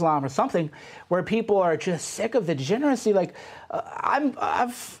Christianity or Islam or something where people are just sick of the degeneracy. Like,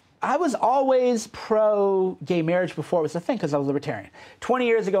 I was always pro-gay marriage before it was a thing because I was libertarian. 20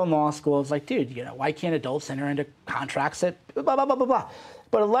 years ago in law school, I was like, dude, why can't adults enter into contracts that blah, blah, blah, blah, blah.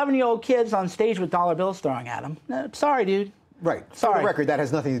 But 11-year-old kids on stage with dollar bills throwing at them, sorry, dude. Right. Sorry. For the record, that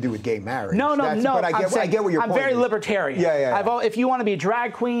has nothing to do with gay marriage. No. But I get what your point is. I'm very libertarian. Yeah. If you want to be a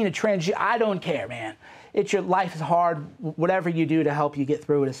drag queen, a trans, I don't care, man. It's your life is hard. Whatever you do to help you get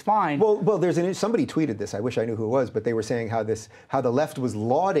through it is fine. Well, somebody tweeted this. I wish I knew who it was, but they were saying how the left was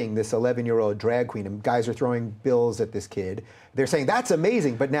lauding this 11-year-old drag queen, and guys are throwing bills at this kid. They're saying that's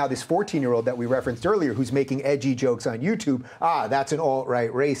amazing, but now this 14-year-old that we referenced earlier, who's making edgy jokes on YouTube, that's an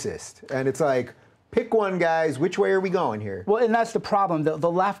alt-right racist, and it's like, pick one, guys. Which way are we going here? Well, and that's the problem.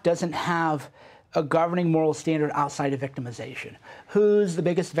 The left doesn't have a governing moral standard outside of victimization. Who's the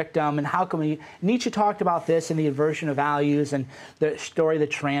biggest victim and how can we... Nietzsche talked about this in The Inversion of Values and the story of the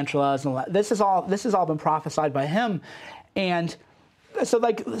tarantulas and all that. This has all been prophesied by him. And so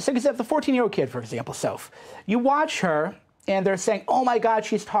the 14-year-old kid, for example, Soph, you watch her and they're saying, oh my God,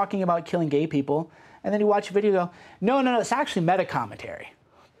 she's talking about killing gay people. And then you watch a video and go, no, it's actually meta-commentary.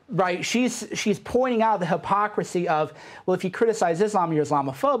 Right, she's pointing out the hypocrisy of, well, if you criticize Islam, you're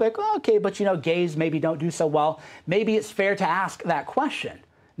Islamophobic. Well, okay, but gays maybe don't do so well. Maybe it's fair to ask that question.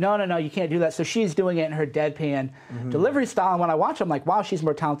 No, you can't do that. So she's doing it in her deadpan delivery style. And when I watch, I'm like, wow, she's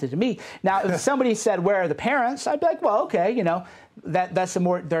more talented than me. Now, if somebody said, where are the parents? I'd be like, well, okay, that's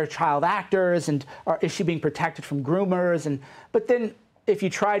they're child actors, and is she being protected from groomers? But then if you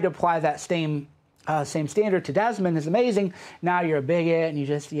try to apply that same standard to Desmond is amazing. Now you're a bigot and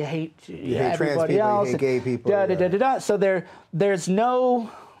you hate everybody else. You hate gay people. So there's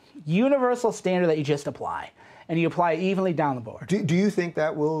no universal standard that you just apply, and you apply it evenly down the board. Do you think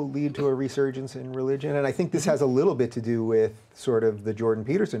that will lead to a resurgence in religion? And I think this has a little bit to do with sort of the Jordan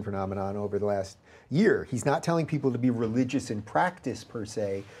Peterson phenomenon over the last year. He's not telling people to be religious in practice per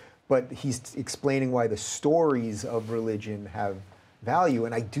se, but he's explaining why the stories of religion have value,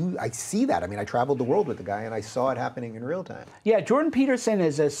 and I see that. I mean, I traveled the world with the guy, and I saw it happening in real time. Yeah, Jordan Peterson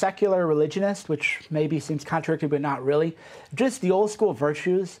is a secular religionist, which maybe seems contradictory, but not really. Just the old school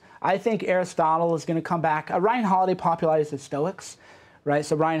virtues. I think Aristotle is going to come back. Ryan Holiday popularized the Stoics, right?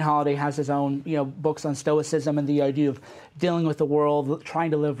 So Ryan Holiday has his own, books on Stoicism and the idea of dealing with the world, trying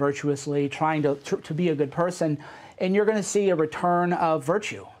to live virtuously, trying to be a good person. And you're going to see a return of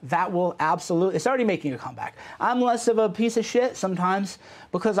virtue. That will absolutely, it's already making a comeback. I'm less of a piece of shit sometimes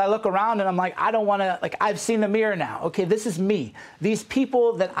because I look around and I'm like, I don't want to, I've seen the mirror now. Okay, this is me. These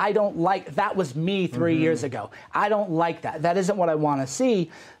people that I don't like, that was me 3 years ago. I don't like that. That isn't what I want to see.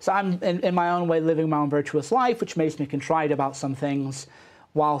 So I'm, in my own way, living my own virtuous life, which makes me contrite about some things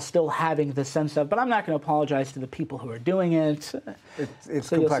while still having the sense of, but I'm not going to apologize to the people who are doing it. It's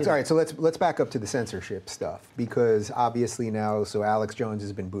complex. All right, so let's back up to the censorship stuff, because obviously now, so Alex Jones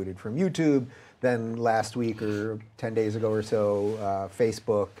has been booted from YouTube. Then last week or 10 days ago or so,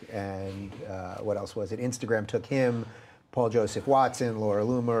 Facebook and what else was it? Instagram took him, Paul Joseph Watson, Laura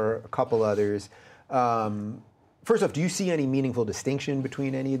Loomer, a couple others. First off, do you see any meaningful distinction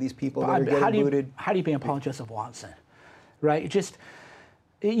between any of these people that are getting booted? How do you ban Paul Joseph Watson? Right?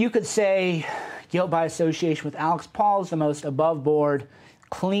 You could say, guilt by association with Alex Paul is the most above board,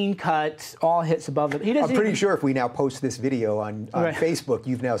 clean cut, all hits above the. I'm pretty sure if we now post this video on Facebook,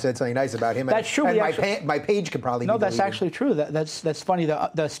 you've now said something nice about him. That's true. And my page could probably. No, be that's deleted. actually true. That's funny. The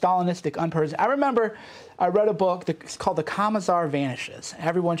Stalinistic unperson. I remember I read a book it's called The Commissar Vanishes.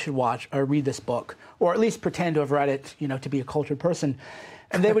 Everyone should watch or read this book, or at least pretend to have read it. To be a cultured person.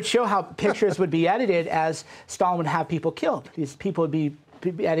 And they would show how pictures would be edited as Stalin would have people killed. These people would be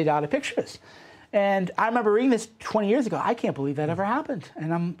edited out of pictures. And I remember reading this 20 years ago. I can't believe that ever happened.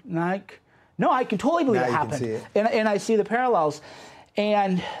 And I'm like, no, I can totally believe it happened. Can see it. And I see the parallels.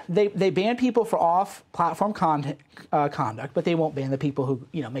 And they ban people for off-platform conduct, but they won't ban the people who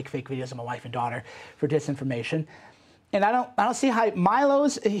make fake videos of my wife and daughter for disinformation. And I don't see how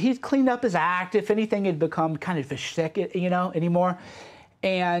he's cleaned up his act. If anything, it'd become kind of a shtick, anymore.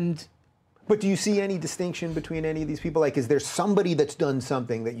 But do you see any distinction between any of these people? Like, is there somebody that's done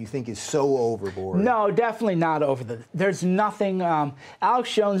something that you think is so overboard? No, definitely not there's nothing.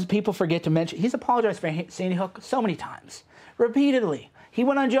 Alex Jones, people forget to mention, he's apologized for Sandy Hook so many times, repeatedly. He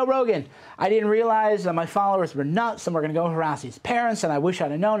went on Joe Rogan. I didn't realize that my followers were nuts and were going to go harass his parents, and I wish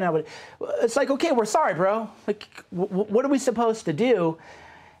I'd have known. It's like, okay, we're sorry, bro. Like, what are we supposed to do?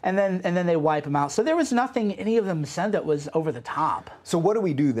 And then they wipe them out. So there was nothing any of them said that was over the top. So what do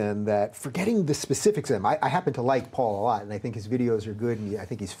we do then that, forgetting the specifics of them, I happen to like Paul a lot, and I think his videos are good, and I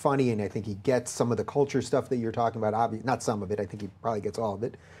think he's funny, and I think he gets some of the culture stuff that you're talking about. Not some of it, I think he probably gets all of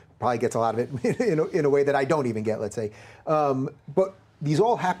it. Probably gets a lot of it in a way that I don't even get, let's say. But these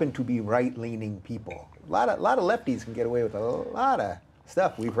all happen to be right-leaning people. A lot of lefties can get away with a lot of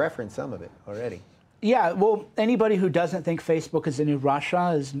stuff. We've referenced some of it already. Yeah, well, anybody who doesn't think Facebook is the new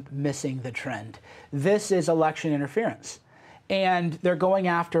Russia is missing the trend. This is election interference. And they're going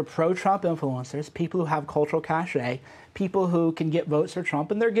after pro-Trump influencers, people who have cultural cachet, people who can get votes for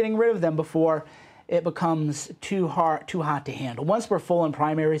Trump, and they're getting rid of them before it becomes too hot to handle. Once we're full in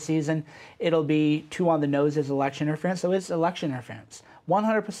primary season, it'll be too on the nose as election interference. So it's election interference.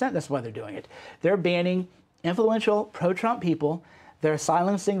 100% that's why they're doing it. They're banning influential pro-Trump people. They're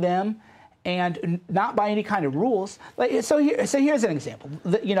silencing them. And not by any kind of rules. So here's an example.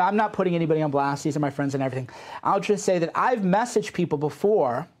 I'm not putting anybody on blast. These are my friends and everything. I'll just say that I've messaged people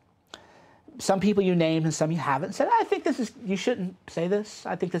before, some people you named and some you haven't, and said, I think you shouldn't say this.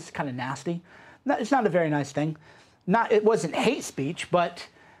 I think this is kind of nasty. It's not a very nice thing. It wasn't hate speech, but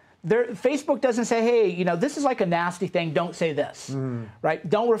Facebook doesn't say, hey, this is like a nasty thing, don't say this, right?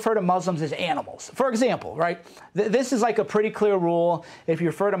 Don't refer to Muslims as animals. For example, right? This is like a pretty clear rule. If you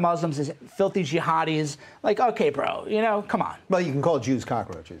refer to Muslims as filthy jihadis, like, okay, bro, come on. Well, you can call Jews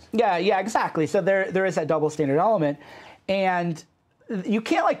cockroaches. Yeah, exactly. So there is that double standard element. And you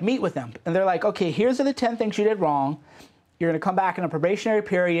can't, meet with them. And they're like, okay, here's the 10 things you did wrong. You're going to come back in a probationary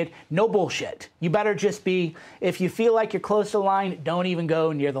period. No bullshit. You better just be, if you feel like you're close to the line, don't even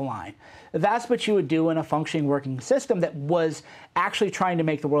go near the line. That's what you would do in a functioning working system that was actually trying to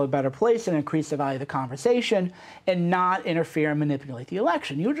make the world a better place and increase the value of the conversation and not interfere and manipulate the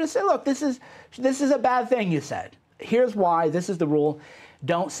election. You would just say, look, this is a bad thing you said. Here's why. This is the rule.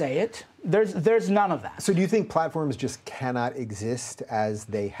 Don't say it. There's none of that. So do you think platforms just cannot exist as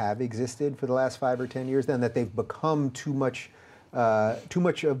they have existed for the last 5 or 10 years, then, that they've become too much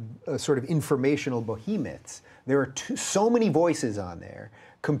of a sort of informational behemoths? There are so many voices on there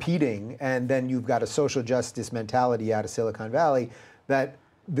competing, and then you've got a social justice mentality out of Silicon Valley that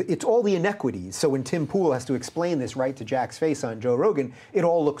it's all the inequities. So when Tim Pool has to explain this right to Jack's face on Joe Rogan, it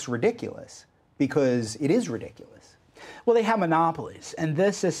all looks ridiculous because it is ridiculous. Well, they have monopolies, and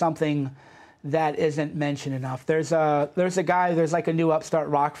this is something that isn't mentioned enough. There's like a new upstart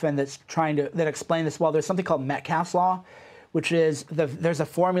rock fan that explained this well. There's something called Metcalfe's law, which is there's a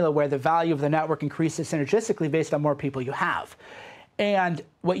formula where the value of the network increases synergistically based on more people you have. And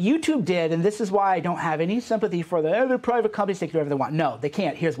what YouTube did, and this is why I don't have any sympathy for the other private companies, they can do whatever they want. No, they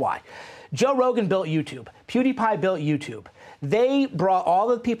can't. Here's why. Joe Rogan built YouTube. PewDiePie built YouTube. They brought all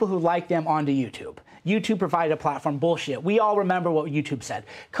the people who like them onto YouTube. YouTube provided a platform. Bullshit. We all remember what YouTube said.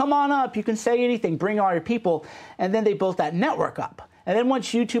 Come on up. You can say anything. Bring all your people. And then they built that network up. And then once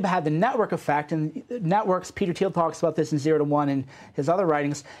YouTube had the network effect, and networks, Peter Thiel talks about this in 0 to 1 in his other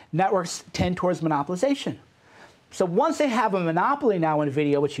writings, networks tend towards monopolization. So once they have a monopoly now in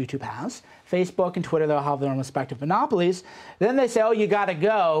video, which YouTube has, Facebook and Twitter, they'll have their own respective monopolies, then they say, oh, you got to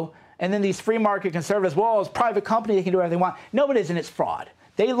go. And then these free market conservatives, well, it's a private company, they can do whatever they want. No, it isn't. It's fraud.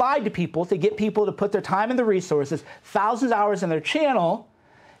 They lied to people to get people to put their time and the resources, thousands of hours in their channel,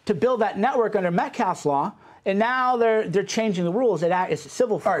 to build that network under Metcalfe's law. And now they're changing the rules. It's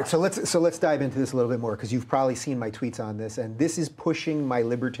civil fraud. All right, so let's dive into this a little bit more, because you've probably seen my tweets on this, and this is pushing my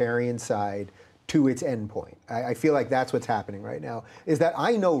libertarian side to its endpoint. I feel like that's what's happening right now, is that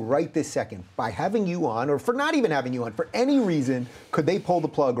I know right this second, by having you on, or for not even having you on, for any reason, could they pull the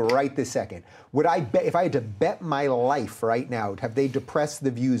plug right this second? Would I bet, if I had to bet my life right now, have they depressed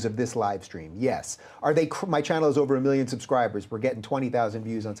the views of this live stream? Yes. Are they, my channel is over 1 million subscribers, we're getting 20,000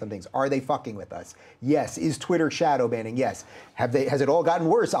 views on some things. Are they fucking with us? Yes. Is Twitter shadow banning? Yes. Has it all gotten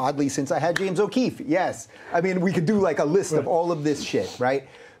worse, oddly, since I had James O'Keefe? Yes. I mean, we could do like a list of all of this shit, right?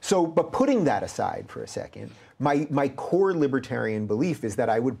 So, but putting that aside for a second, my core libertarian belief is that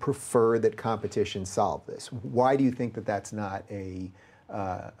I would prefer that competition solve this. Why do you think that that's not a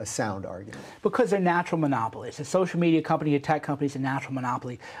sound argument? Because they're natural monopolies. A social media company, a tech company is a natural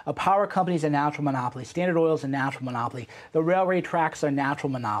monopoly. A power company is a natural monopoly. Standard Oil is a natural monopoly. The railway tracks are a natural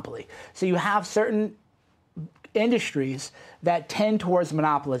monopoly. So you have certain industries that tend towards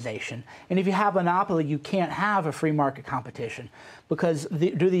monopolization. And if you have monopoly, you can't have a free market competition because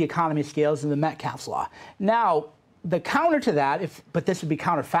due to the economy of scales and the Metcalfe's law. Now, the counter to that, but this would be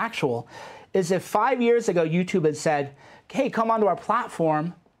counterfactual, is if 5 years ago YouTube had said, hey, come onto our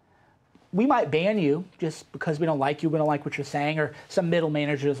platform, we might ban you just because we don't like you, we don't like what you're saying, or some middle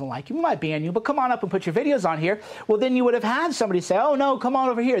manager doesn't like you. We might ban you, but come on up and put your videos on here. Well, then you would have had somebody say, oh, no, come on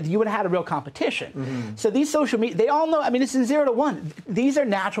over here. You would have had a real competition. Mm-hmm. So these social media, they all know, I mean, it's in 0 to 1. These are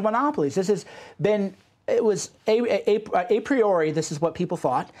natural monopolies. This has been, it was a priori, this is what people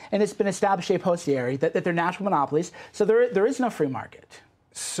thought, and it's been established a posteriori that they're natural monopolies. So there is no free market.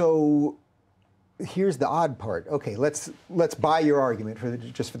 So here's the odd part. Okay, let's buy your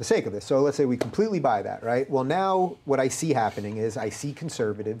argument just for the sake of this. So let's say we completely buy that, right? Well, now what I see happening is I see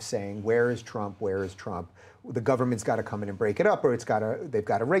conservatives saying, "Where is Trump? Where is Trump? The government's got to come in and break it up, or they've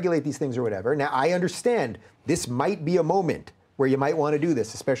got to regulate these things, or whatever." Now I understand this might be a moment where you might want to do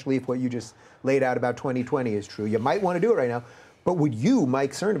this, especially if what you just laid out about 2020 is true. You might want to do it right now. But would you,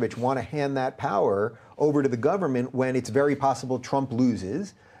 Mike Cernovich, want to hand that power over to the government when it's very possible Trump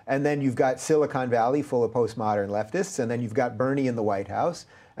loses? And then you've got Silicon Valley full of postmodern leftists, and then you've got Bernie in the White House,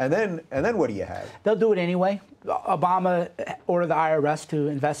 and then what do you have? They'll do it anyway. Obama ordered the IRS to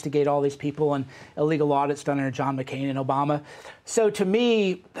investigate all these people and illegal audits done under John McCain and Obama. So to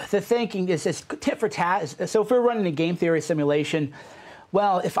me, the thinking is this tit for tat. So if we're running a game theory simulation,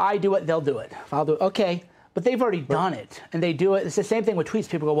 well, if I do it, they'll do it. If I'll do it, okay. But they've already done it, and they do it. It's the same thing with tweets.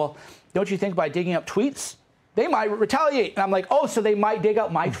 People go, well, don't you think by digging up tweets, they might retaliate? And I'm like, oh, so they might dig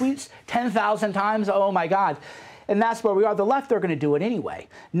up my tweets 10,000 times? Oh, my God. And that's where we are. The left, they're going to do it anyway.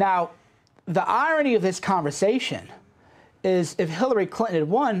 Now, the irony of this conversation is if Hillary Clinton had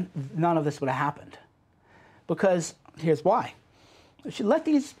won, none of this would have happened. Because here's why. She let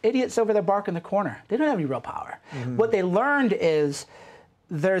these idiots over there bark in the corner. They don't have any real power. Mm-hmm. What they learned is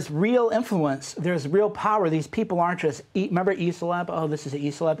there's real influence, there's real power. These people aren't just, remember E-Celeb? Oh, this is an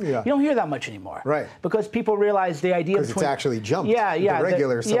E-Celeb. Yeah. You don't hear that much anymore. Right. Because people realize the idea of... Because it's actually jumped. The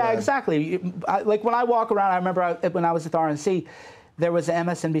regular celeb. Yeah, exactly. Like when I walk around, I remember when I was at the RNC, there was an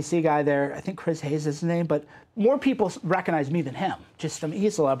MSNBC guy there, I think Chris Hayes is his name, but more people recognize me than him, just from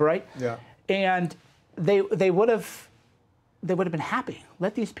E-Celeb, right? Yeah. And they would have been happy.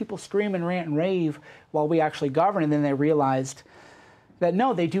 Let these people scream and rant and rave while we actually govern, and then they realized that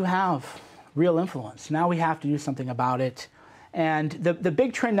no, they do have real influence. Now we have to do something about it. And the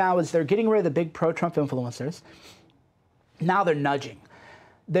big trend now is they're getting rid of the big pro-Trump influencers. Now they're nudging.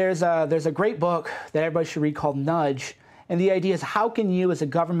 There's a great book that everybody should read called Nudge. And the idea is how can you as a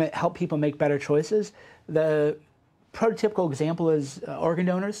government help people make better choices? The prototypical example is organ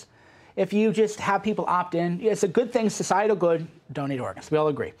donors. If you just have people opt in, it's a good thing, societal good, donate organs. We all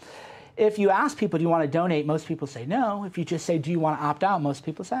agree. If you ask people, do you want to donate, most people say no. If you just say, do you want to opt out, most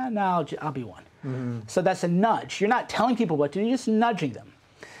people say, no, I'll be one. Mm-hmm. So that's a nudge. You're not telling people what to do, you're just nudging them.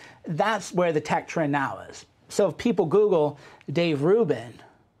 That's where the tech trend now is. So if people Google Dave Rubin,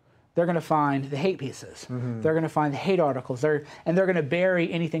 they're going to find the hate pieces. Mm-hmm. They're going to find the hate articles. They're going to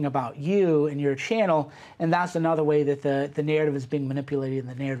bury anything about you and your channel, and that's another way that the narrative is being manipulated and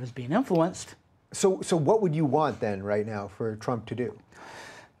the narrative is being influenced. So what would you want then right now for Trump to do?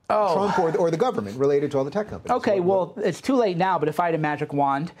 Trump or the government related to all the tech companies. Okay, well, it's too late now, but if I had a magic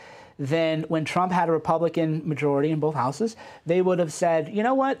wand, then when Trump had a Republican majority in both houses, they would have said, you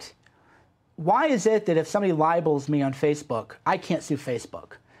know what? Why is it that if somebody libels me on Facebook, I can't sue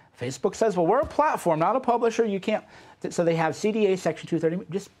Facebook? Facebook says, well, we're a platform, not a publisher. You can't. So they have CDA Section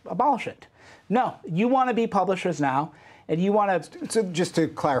 230, just abolish it. No, you want to be publishers now. And you want to... So just to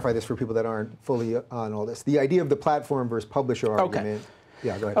clarify this for people that aren't fully on all this, the idea of the platform versus publisher argument...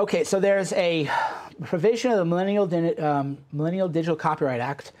 Yeah, go ahead. Okay, so there's a provision of the Millennial Digital Copyright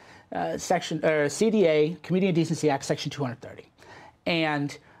Act, Section CDA, Community and Decency Act, Section 230.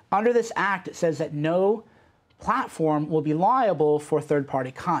 And Under this act, it says that no platform will be liable for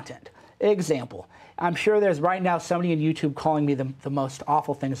third-party content. Example, I'm sure there's right now somebody in YouTube calling me the most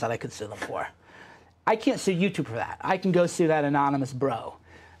awful things that I could sue them for. I can't sue YouTube for that. I can go sue that anonymous bro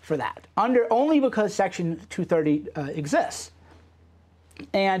for that, only because Section 230 exists.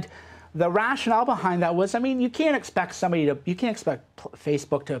 And the rationale behind that was, I mean, you can't expect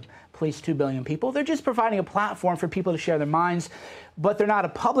Facebook to police 2 billion people. They're just providing a platform for people to share their minds, but they're not a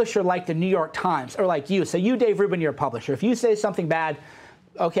publisher like the New York Times or like you. So you, Dave Rubin, you're a publisher. If you say something bad,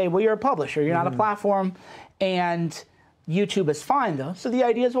 okay, well, you're a publisher. You're not a platform, and YouTube is fine, though. So the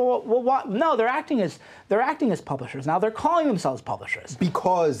idea is, well, what? No, they're acting as publishers. Now they're calling themselves publishers.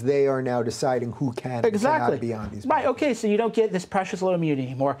 Because they are now deciding who can and cannot be on these. Right, okay, so you don't get this precious little immunity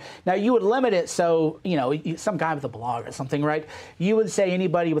anymore. Now you would limit it so, you know, some guy with a blog or something, right? You would say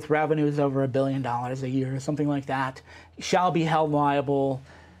anybody with revenues over $1 billion a year or something like that shall be held liable,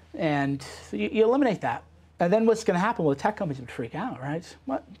 and you eliminate that. And then what's going to happen? Well, the tech companies would freak out, right?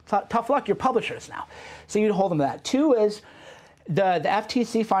 What? Tough luck, you're publishers now. So you'd hold them to that. Two is the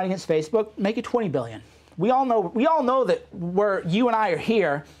FTC fine against Facebook, make it $20 billion. We all know that you and I are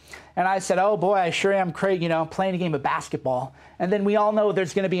here, and I said, oh boy, I sure am great, you know, playing a game of basketball. And then we all know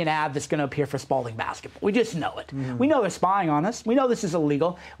there's going to be an ad that's going to appear for Spalding basketball. We just know it. We know they're spying on us. We know this is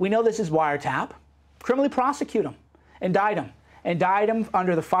illegal. We know this is wiretap. Criminally prosecute them. Indict them. Indict them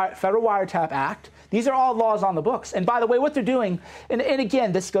under the Federal Wiretap Act. These are all laws on the books. And by the way, what they're doing, and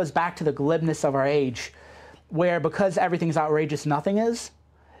again, this goes back to the glibness of our age, where because everything's outrageous, nothing is.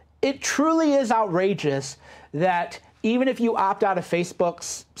 It truly is outrageous that even if you opt out of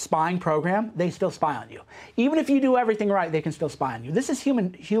Facebook's spying program, they still spy on you. Even if you do everything right, they can still spy on you. This is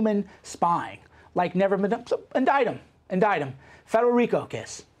human spying, like never been done. So indict them. Indict them. Federal RICO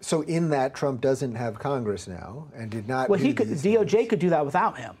case. So in that, Trump doesn't have Congress now and did not. Well, DOJ could do that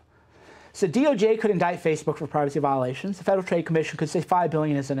without him. So DOJ could indict Facebook for privacy violations. The Federal Trade Commission could say $5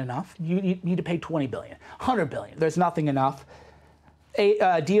 billion isn't enough. You need to pay $20 billion, $100 billion. There's nothing enough.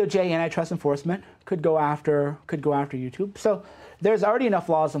 DOJ antitrust enforcement could go after YouTube. So there's already enough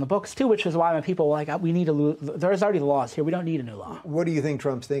laws on the books too, which is why when people are like, we need to. There's already the laws here. We don't need a new law. What do you think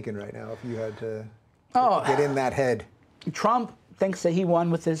Trump's thinking right now? If you had to get in that head, Trump thinks that he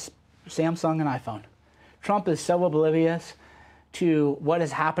won with his Samsung and iPhone. Trump is so oblivious to what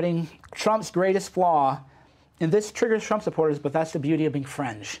is happening. Trump's greatest flaw, and this triggers Trump supporters, but that's the beauty of being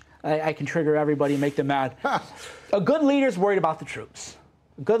French. I can trigger everybody and make them mad. A good leader's worried about the troops.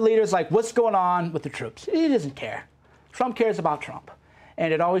 A good leader's like, what's going on with the troops? He doesn't care. Trump cares about Trump.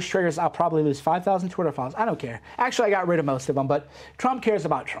 And it always triggers, I'll probably lose 5,000 Twitter followers. I don't care. Actually, I got rid of most of them, but Trump cares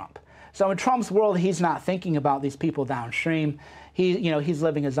about Trump. So in Trump's world, he's not thinking about these people downstream. He's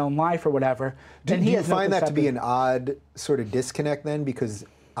living his own life or whatever. Do you find that to be an odd sort of disconnect then? Because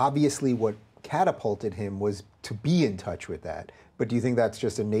obviously what catapulted him was to be in touch with that. But do you think that's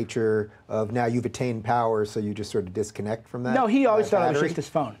just a nature of now you've attained power, so you just sort of disconnect from that? No, he always thought it was just his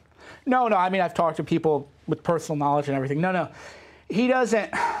phone. No, I mean, I've talked to people with personal knowledge and everything. No. He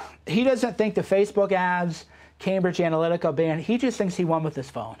doesn't think the Facebook ads, Cambridge Analytica ban, he just thinks he won with his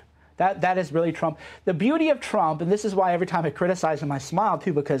phone. That is really Trump. The beauty of Trump, and this is why every time I criticize him, I smile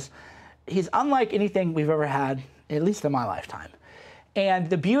too, because he's unlike anything we've ever had, at least in my lifetime. And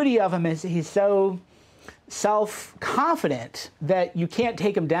the beauty of him is he's so self-confident that you can't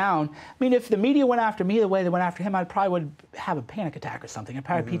take him down. I mean, if the media went after me the way they went after him, I probably would have a panic attack or something. I'd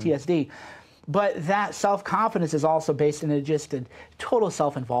probably have PTSD. But that self-confidence is also based in just a total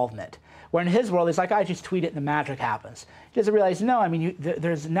self-involvement. Where in his world, he's like, I just tweet it and the magic happens. He doesn't realize, no, I mean,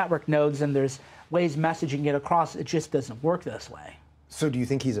 there's network nodes and there's ways messaging can get across. It just doesn't work this way. So do you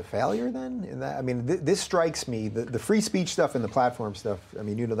think he's a failure then? In that, I mean, this strikes me, the free speech stuff and the platform stuff, I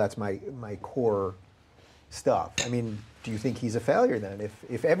mean, that's my core stuff. I mean, do you think he's a failure then?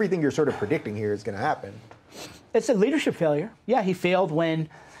 If everything you're sort of predicting here is going to happen? It's a leadership failure. Yeah, he failed when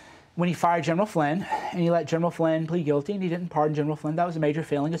he fired General Flynn, and he let General Flynn plead guilty, and he didn't pardon General Flynn. That was a major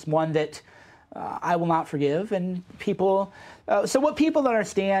failing. It's one that I will not forgive. And people, so what people don't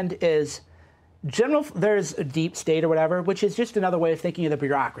understand is there's a deep state or whatever, which is just another way of thinking of the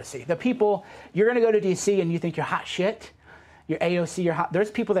bureaucracy. The people, you're going to go to D.C. and you think you're hot shit. Your AOC, you're hot. There's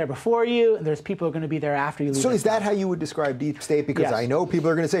people there before you, and there's people who are going to be there after you leave. So is that how you would describe deep state? Because yes. I know people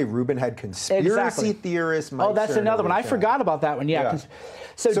are going to say Rubin had conspiracy theorists. Oh, that's another one. I forgot about that one. Yeah.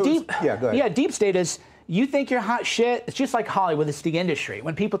 So deep. Yeah, go ahead. Yeah, deep state is You think you're hot shit? It's just like Hollywood. It's the industry.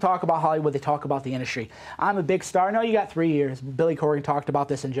 When people talk about Hollywood, they talk about the industry. I'm a big star. No, you got 3 years. Billy Corgan talked about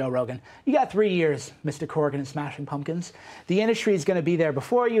this in Joe Rogan. You got 3 years, Mr. Corgan and Smashing Pumpkins. The industry is going to be there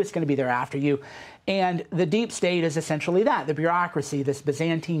before you. It's going to be there after you. And the deep state is essentially that, the bureaucracy, this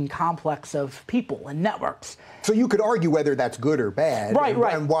Byzantine complex of people and networks. So you could argue whether that's good or bad, right,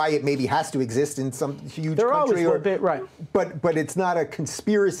 and why it maybe has to exist in some huge They're country. Always a bit, right. But it's not a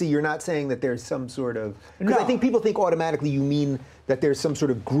conspiracy. You're not saying that there's some sort of... Because No. I think people think automatically you mean that there's some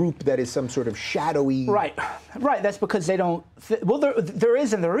sort of group that is some sort of shadowy... Right. That's because they don't... Well, there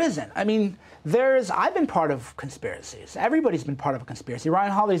is and there isn't. I mean, I've been part of conspiracies. Everybody's been part of a conspiracy.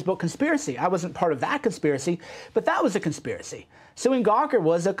 Ryan Holiday's book, Conspiracy. I wasn't part of that conspiracy, but that was a conspiracy. Suing Gawker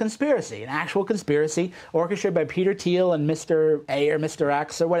was a conspiracy, an actual conspiracy orchestrated by Peter Thiel and Mr. A or Mr.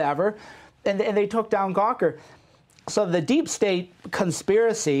 X or whatever, and they took down Gawker. So the deep state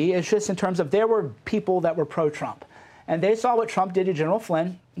conspiracy is just in terms of there were people that were pro-Trump, and they saw what Trump did to General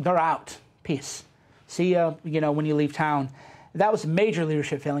Flynn. They're out. Peace. See ya, when you leave town. That was a major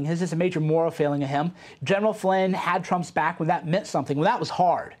leadership failing. His is a major moral failing of him. General Flynn had Trump's back when that meant something, when that was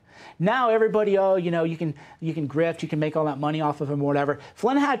hard. Now everybody, you can grift, you can make all that money off of him or whatever.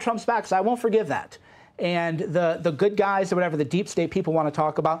 Flynn had Trump's back, so I won't forgive that. And the good guys or whatever, the deep state people want to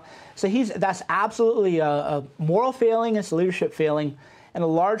talk about. So that's absolutely a moral failing, it's a leadership failing, and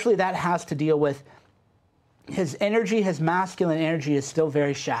largely that has to deal with his energy, his masculine energy is still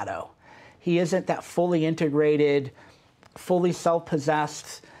very shadow. He isn't that fully integrated, fully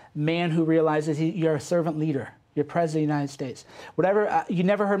self-possessed man who realizes you're a servant leader. You're president of the United States. Whatever, you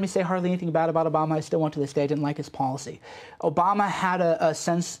never heard me say hardly anything bad about Obama. I still want to this day. I didn't like his policy. Obama had a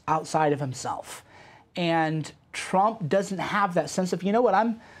sense outside of himself. And Trump doesn't have that sense of,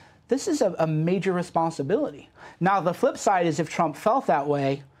 this is a major responsibility. Now, the flip side is if Trump felt that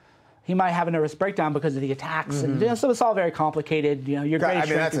way, he might have a nervous breakdown because of the attacks. Mm-hmm. And so it's all very complicated. Your greatest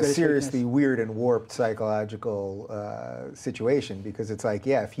strength, that's a seriously weird and warped psychological situation, because it's like,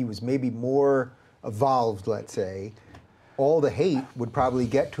 if he was maybe more evolved, let's say, all the hate would probably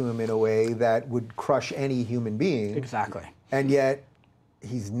get to him in a way that would crush any human being. Exactly. And yet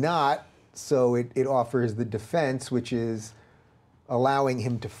he's not, so it offers the defense, which is allowing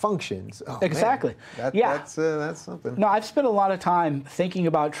him to function. Oh, exactly. Man, that's something. No, I've spent a lot of time thinking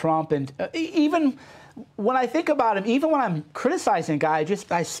about Trump, and even when I think about him, even when I'm criticizing a guy,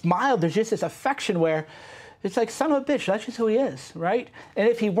 I smile. There's just this affection where it's like, son of a bitch, that's just who he is, right? And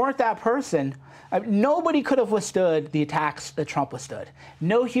if he weren't that person, nobody could have withstood the attacks that Trump withstood.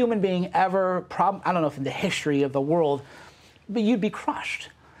 No human being ever, I don't know if in the history of the world, but you'd be crushed.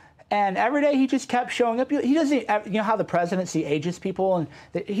 And every day he just kept showing up. He doesn't, how the presidency ages people, and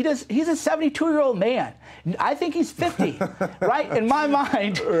he's a 72-year-old man. I think he's 50, right? In my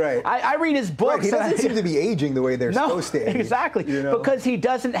mind, right. I read his books. Right. He doesn't seem to be aging the way they're supposed to age. Exactly, because he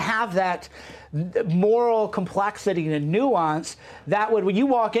doesn't have that moral complexity and nuance that when you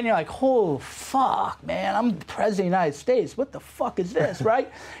walk in, you're like, oh, fuck, man, I'm the president of the United States. What the fuck is this, right?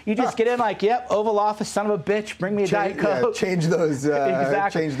 You just get in like, yep, Oval Office, son of a bitch, bring me a Diet Coke. Change those,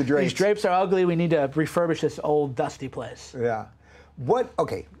 exactly. Change the drapes. These drapes are ugly. We need to refurbish this old, dusty place. Yeah.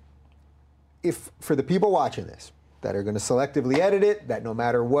 If for the people watching this that are going to selectively edit it, that no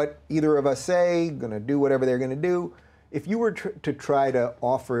matter what either of us say, going to do whatever they're going to do, if you were to try to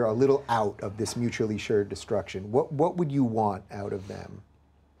offer a little out of this mutually assured destruction, what would you want out of them?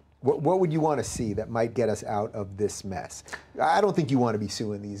 What would you want to see that might get us out of this mess? I don't think you want to be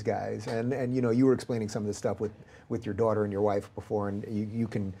suing these guys. And you were explaining some of this stuff with your daughter and your wife before, and you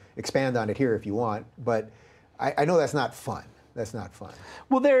can expand on it here if you want. But I know that's not fun. That's not fun.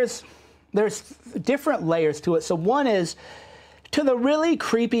 Well, there's different layers to it. So one is, to the really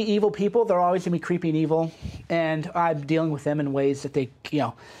creepy, evil people, they're always going to be creepy and evil, and I'm dealing with them in ways that they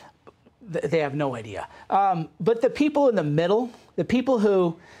have no idea. But the people in the middle, the people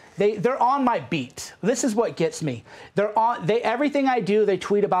who, they're on my beat. This is what gets me. Everything I do, they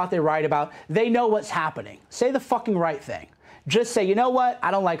tweet about, they write about. They know what's happening. Say the fucking right thing. Just say, you know what?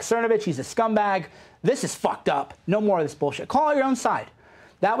 I don't like Cernovich. He's a scumbag. This is fucked up. No more of this bullshit. Call your own side.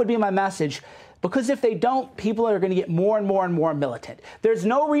 That would be my message. Because if they don't, people are going to get more and more and more militant. There's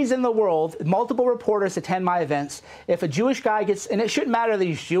no reason in the world, multiple reporters attend my events, if a Jewish guy gets, and it shouldn't matter that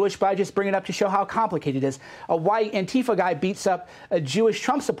he's Jewish, but I just bring it up to show how complicated it is. A white Antifa guy beats up a Jewish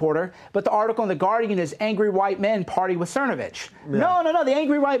Trump supporter, but the article in The Guardian is angry white men party with Cernovich. Yeah. No, the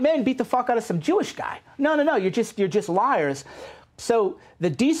angry white men beat the fuck out of some Jewish guy. No, you're just liars. So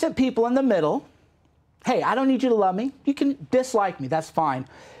the decent people in the middle, hey, I don't need you to love me. You can dislike me, that's fine.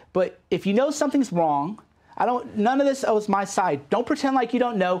 But if you know something's wrong, None of this is my side. Don't pretend like you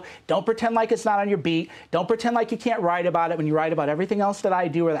don't know. Don't pretend like it's not on your beat. Don't pretend like you can't write about it when you write about everything else that I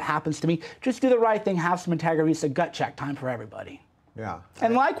do or that happens to me. Just do the right thing, have some integrity. It's a gut check time for everybody. Yeah.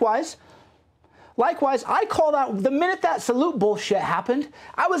 And likewise, I called out the minute that salute bullshit happened.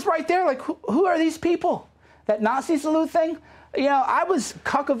 I was right there, like, who are these people? That Nazi salute thing. You know, I was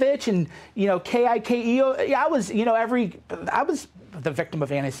Kukovich and Kikeo. I was I was the victim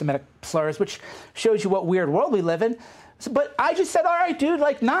of anti-Semitic slurs, which shows you what weird world we live in. But I just said, all right, dude,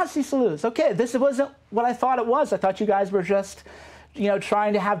 like Nazi salutes. Okay, this wasn't what I thought it was. I thought you guys were just,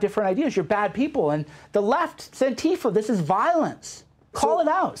 trying to have different ideas. You're bad people. And the left said, Antifa, this is violence. Call it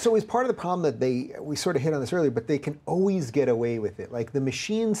out. So is part of the problem that we sort of hit on this earlier, but they can always get away with it. Like the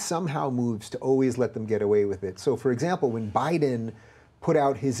machine somehow moves to always let them get away with it. So for example, when Biden put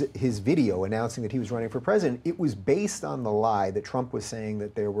out his video announcing that he was running for president, it was based on the lie that Trump was saying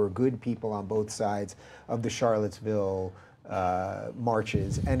that there were good people on both sides of the Charlottesville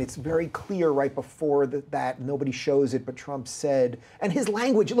marches. And it's very clear right before that, nobody shows it, but Trump said, and his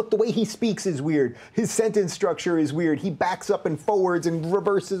language, look, the way he speaks is weird. His sentence structure is weird. He backs up and forwards and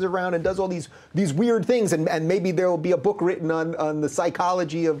reverses around and does all these weird things. And maybe there will be a book written on the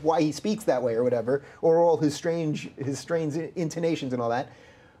psychology of why he speaks that way or whatever, or all his strange intonations and all that.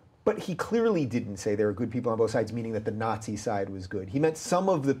 But he clearly didn't say there were good people on both sides, meaning that the Nazi side was good. He meant some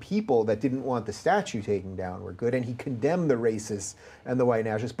of the people that didn't want the statue taken down were good, and he condemned the racists and the white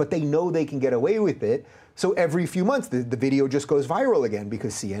nationalists, but they know they can get away with it. So every few months, the video just goes viral again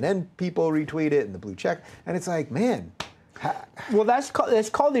because CNN people retweet it and the blue check, and it's like, man. Well, that's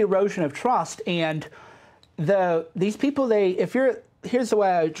called the erosion of trust, and these people, here's the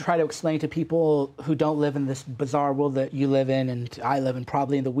way I try to explain to people who don't live in this bizarre world that you live in, and I live in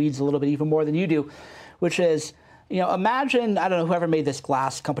probably in the weeds a little bit even more than you do, which is, imagine, I don't know, whoever made this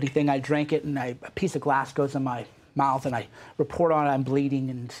glass company thing, I drank it and a piece of glass goes in my mouth and I report on it, I'm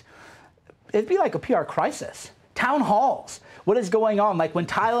bleeding, and it'd be like a PR crisis. Town halls, what is going on? Like when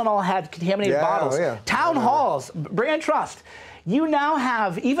Tylenol had contaminated bottles. Town halls, brand trust. You now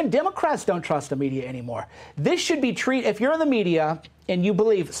have, even Democrats don't trust the media anymore. This should be treated, if you're in the media and you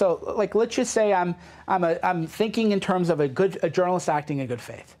believe, so like let's just say I'm thinking in terms of a journalist acting in good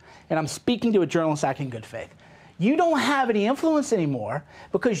faith, and I'm speaking to a journalist acting in good faith. You don't have any influence anymore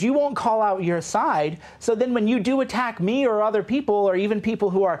because you won't call out your side. So then when you do attack me or other people or even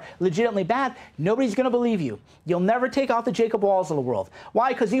people who are legitimately bad, nobody's going to believe you. You'll never take out the Jacob Walls of the world.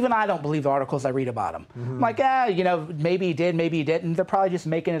 Why? Because even I don't believe the articles I read about him. I'm like, maybe he did, maybe he didn't. They're probably just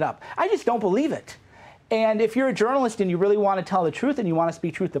making it up. I just don't believe it. And if you're a journalist and you really want to tell the truth and you want to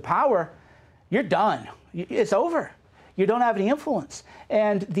speak truth to power, you're done. It's over. You don't have any influence.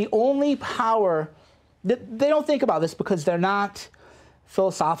 And the only power... They don't think about this because they're not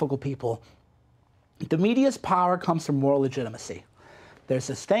philosophical people. The media's power comes from moral legitimacy. There's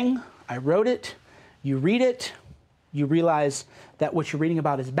this thing, I wrote it, you read it, you realize that what you're reading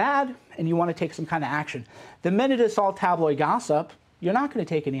about is bad, and you want to take some kind of action. The minute it's all tabloid gossip, you're not going to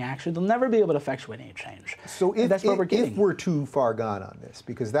take any action. They'll never be able to effectuate any change. So if we're too far gone on this,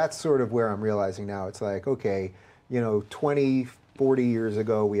 because that's sort of where I'm realizing now, it's like, okay, 40 years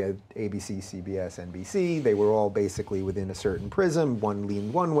ago, we had ABC, CBS, NBC. They were all basically within a certain prism. One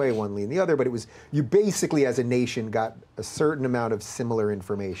leaned one way, one leaned the other. But it was, you basically, as a nation, got a certain amount of similar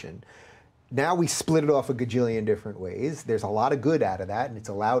information. Now we split it off a gajillion different ways. There's a lot of good out of that, and it's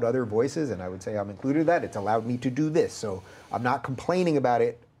allowed other voices, and I would say I'm included in that. It's allowed me to do this. So I'm not complaining about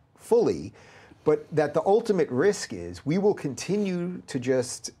it fully, but that the ultimate risk is we will continue to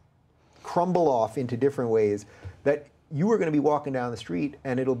just crumble off into different ways that you are going to be walking down the street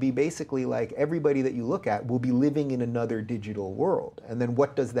and it'll be basically like everybody that you look at will be living in another digital world. And then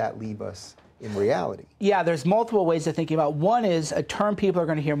what does that leave us in reality? Yeah, there's multiple ways of thinking about. One is a term people are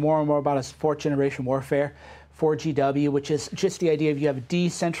going to hear more and more about is fourth generation warfare, 4GW, which is just the idea of you have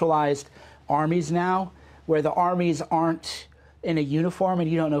decentralized armies now, where the armies aren't in a uniform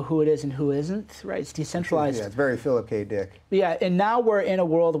and you don't know who it is and who isn't, right? It's decentralized. Yeah, it's very Philip K. Dick. Yeah, and now we're in a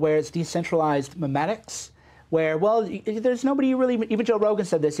world where it's decentralized memetics, where, well, there's nobody you really, even Joe Rogan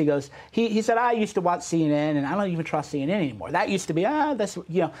said this, he said, I used to watch CNN and I don't even trust CNN anymore. That used to be, that's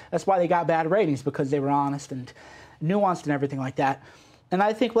why they got bad ratings, because they were honest and nuanced and everything like that. And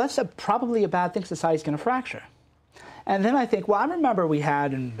I think, well, that's probably a bad thing, society's going to fracture. And then I think, well, I remember we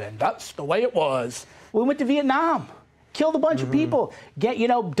had, and that's the way it was, we went to Vietnam, killed a bunch of people,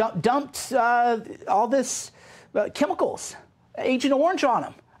 dumped all this chemicals, Agent Orange on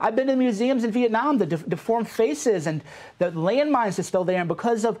them. I've been to museums in Vietnam, the deformed faces and the landmines are still there. And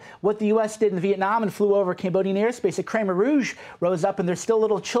because of what the U.S. did in Vietnam and flew over Cambodian airspace, the Khmer Rouge rose up, and there's still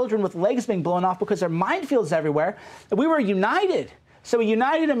little children with legs being blown off because there are minefields everywhere. And we were united. So we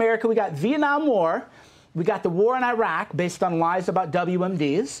united America. We got Vietnam War. We got the war in Iraq based on lies about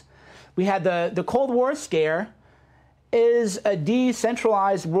WMDs. We had the Cold War scare. Is a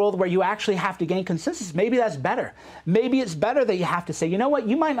decentralized world where you actually have to gain consensus. Maybe that's better. Maybe it's better that you have to say, you know what,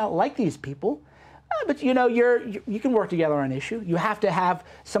 you might not like these people, but you know, you can work together on an issue. You have to have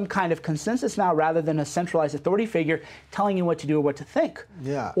some kind of consensus now rather than a centralized authority figure telling you what to do or what to think.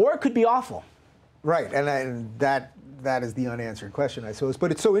 Yeah. Or it could be awful. Right, and that is the unanswered question, I suppose. But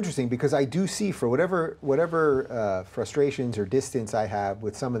it's so interesting because I do see, for whatever frustrations or distance I have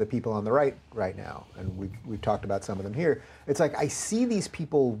with some of the people on the right now, and we've talked about some of them here, it's like I see these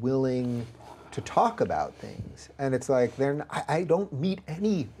people willing to talk about things, and it's like I don't meet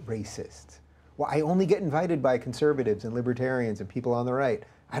any racists. Well, I only get invited by conservatives and libertarians and people on the right.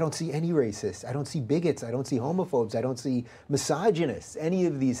 I don't see any racists. I don't see bigots. I don't see homophobes. I don't see misogynists, any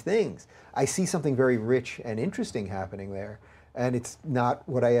of these things. I see something very rich and interesting happening there. And it's not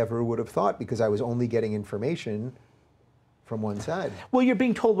what I ever would have thought because I was only getting information from one side. Well, you're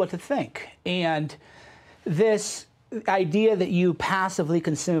being told what to think. And this idea that you passively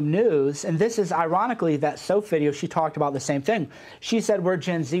consume news, and this is ironically that Soph video, she talked about the same thing. She said, we're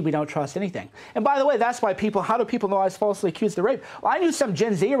Gen Z, we don't trust anything. And by the way, that's why how do people know I was falsely accused of rape? Well, I knew some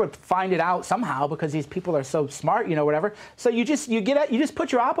Gen Zer would find it out somehow because these people are so smart, you know, whatever. So you just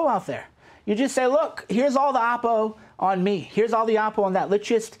put your oppo out there. You just say, look, here's all the oppo on me. Here's all the oppo on that. Let's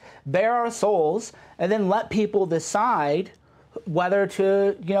just bare our souls and then let people decide whether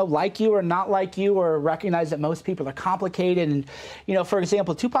to, you know, like you or not like you, or recognize that most people are complicated. And, you know, for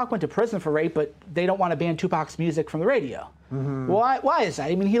example, Tupac went to prison for rape, but they don't want to ban Tupac's music from the radio. Mm-hmm. Why is that?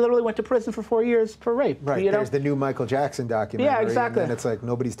 I mean, he literally went to prison for 4 years for rape. Right, you know? There's the new Michael Jackson documentary. Yeah, exactly. And then it's like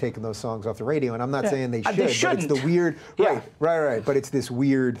nobody's taking those songs off the radio. And I'm not saying they should, they shouldn't. But it's the weird, Yeah. right. But it's this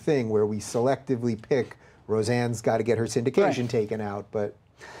weird thing where we selectively pick, Roseanne's got to get her syndication taken out, but.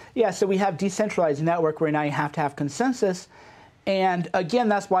 Yeah, so we have decentralized network where now you have to have consensus. And again,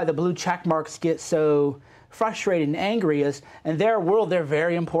 that's why the blue check marks get so frustrated and angry. Is in their world, they're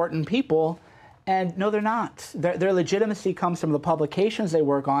very important people, and no, they're not. Their legitimacy comes from the publications they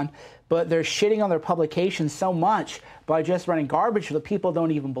work on, but they're shitting on their publications so much by just running garbage that people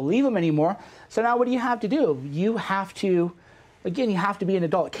don't even believe them anymore. So now what do you have to do? You have to, again, you have to be an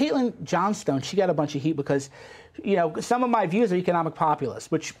adult. Caitlin Johnstone, she got a bunch of heat because, you know, some of my views are economic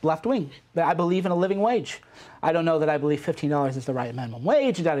populist, which left wing. I believe in a living wage. I don't know that I believe $15 is the right minimum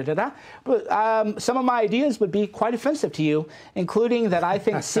wage, but some of my ideas would be quite offensive to you, including that I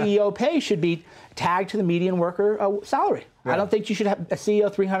think CEO pay should be tagged to the median worker salary. Yeah. I don't think you should have a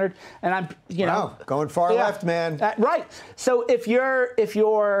CEO 300, and I'm, you know, going far left, man. Right. So if you're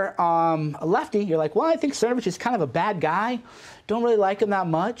a lefty, you're like, well, I think Cernovich is kind of a bad guy. Don't really like him that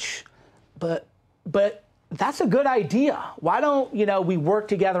much, but that's a good idea. Why don't, you know, we work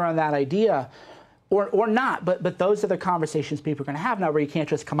together on that idea? Or not, but those are the conversations people are going to have now, where you can't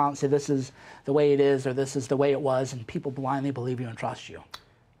just come out and say this is the way it is or this is the way it was, and people blindly believe you and trust you.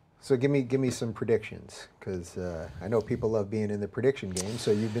 So give me some predictions, because I know people love being in the prediction game.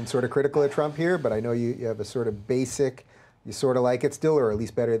 So you've been sort of critical of Trump here, but I know you have a sort of basic, you sort of like it still, or at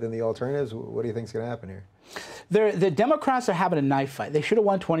least better than the alternatives. What do you think is going to happen here? The Democrats are having a knife fight. They should have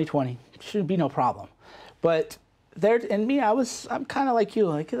won 2020. Should be no problem. But and me, I'm kind of like you,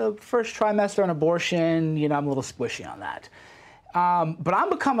 like, you know, first trimester on abortion, you know, I'm a little squishy on that. But I'm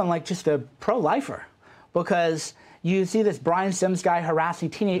becoming like just a pro-lifer, because you see this Brian Sims guy harassing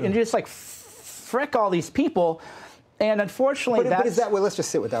teenagers and just like frick all these people. And unfortunately, but is that, well, let's just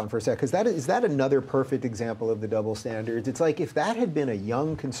sit with that one for a sec, because is that another perfect example of the double standards? It's like if that had been a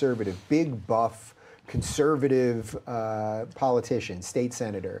young conservative, big buff, conservative politician, state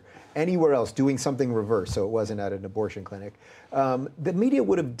senator, anywhere else doing something reverse, so it wasn't at an abortion clinic, the media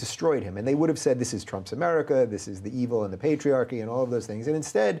would have destroyed him, and they would have said, this is Trump's America, this is the evil and the patriarchy and all of those things. And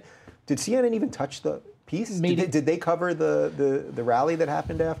instead, did CNN even touch the piece? Did they cover the rally that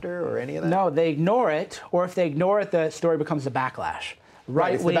happened after, or any of that? No, they ignore it, or if they ignore it, the story becomes a backlash.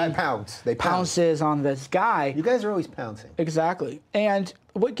 Right wing they pounces on this guy. You guys are always pouncing. Exactly. And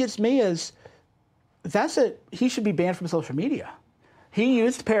what gets me is, he should be banned from social media. He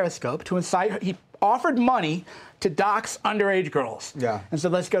used Periscope to incite, he offered money to dox underage girls. Yeah. And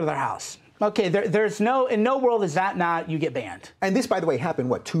said, let's go to their house. Okay, in no world is that not, you get banned. And this, by the way, happened,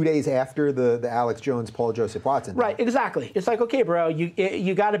 what, 2 days after the Alex Jones, Paul Joseph Watson thing? Right, exactly. It's like, okay, bro,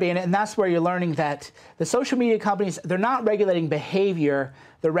 you got to ban it. And that's where you're learning that the social media companies, they're not regulating behavior,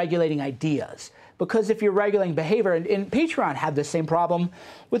 they're regulating ideas. Because if you're regulating behavior, and Patreon had the same problem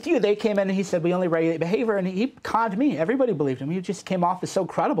with you. They came in and he said, we only regulate behavior, and he conned me. Everybody believed him. He just came off as so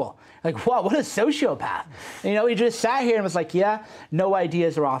credible. Like, wow, what a sociopath. And, he just sat here and was like, yeah, no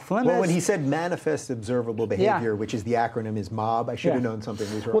ideas are off limits. Well, when he said manifest observable behavior, which is the acronym is MOB, I should have known something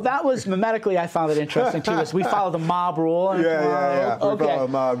was wrong. Well, that was, mimetically, I found it interesting, too, is we follow the MOB rule. And We follow the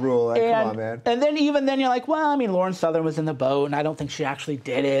MOB rule. Like, come on, man. And then even then, you're like, well, Lauren Southern was in the boat, and I don't think she actually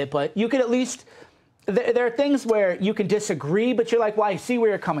did it. But you could at least... There are things where you can disagree, but you're like, well, I see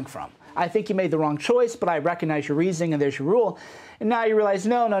where you're coming from. I think you made the wrong choice, but I recognize your reasoning, and there's your rule. And now you realize,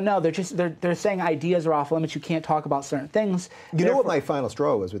 no, they're saying ideas are off limits. You can't talk about certain things. You know what my final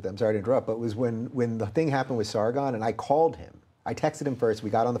straw was with them? Sorry to interrupt, but was when the thing happened with Sargon, and I called him. I texted him first. We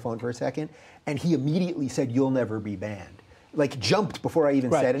got on the phone for a second, and he immediately said, "You'll never be banned." Like, jumped before I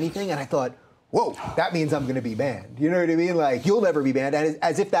even said anything, and I thought, whoa, that means I'm going to be banned. You know what I mean? Like, you'll never be banned, and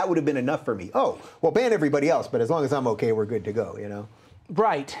as if that would have been enough for me. Oh, well, ban everybody else, but as long as I'm okay, we're good to go,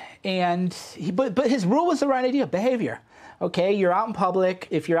 Right, and but his rule was the right idea, behavior. Okay, you're out in public.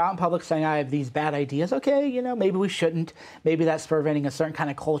 If you're out in public saying, I have these bad ideas, okay, maybe we shouldn't. Maybe that's preventing a certain kind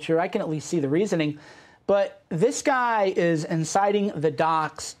of culture. I can at least see the reasoning. But this guy is inciting the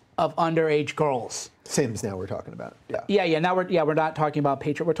dox of underage girls. Sims now we're talking about. Yeah. Now we're not talking about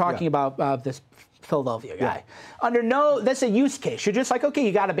Patriot. We're talking about this Philadelphia guy. That's a use case. You're just like, okay,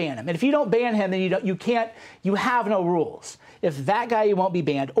 you got to ban him. And if you don't ban him, then you have no rules. If that guy, you won't be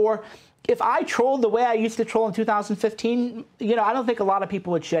banned. Or if I trolled the way I used to troll in 2015, I don't think a lot of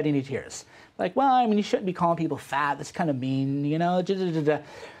people would shed any tears. Like, well, you shouldn't be calling people fat. That's kind of mean,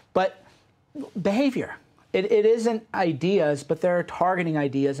 But behavior. It isn't ideas, but they're targeting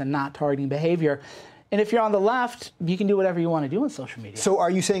ideas and not targeting behavior. And if you're on the left, you can do whatever you want to do on social media. So are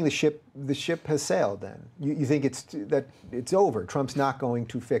you saying the ship has sailed then? You think it's over? Trump's not going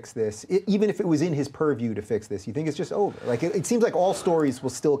to fix this? Even if it was in his purview to fix this, you think it's just over? Like, it seems like all stories will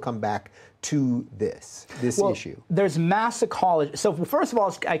still come back to this issue. There's mass psychology. So first of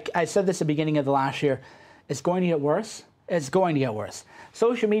all, I said this at the beginning of the last year, it's going to get worse. It's going to get worse.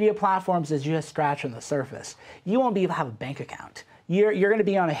 Social media platforms is just scratching the surface. You won't be able to have a bank account. You're going to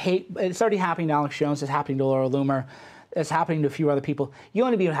be on a hate. It's already happening to Alex Jones. It's happening to Laura Loomer. It's happening to a few other people. You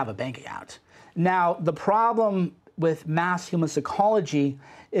want to be able to have a bank account. Now, the problem with mass human psychology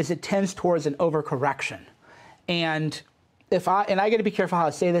is it tends towards an overcorrection. And I got to be careful how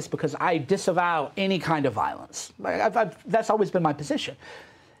I say this because I disavow any kind of violence. That's always been my position.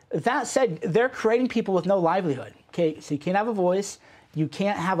 That said, they're creating people with no livelihood. Okay, so you can't have a voice. You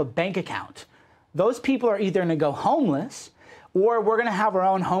can't have a bank account. Those people are either going to go homeless, or we're going to have our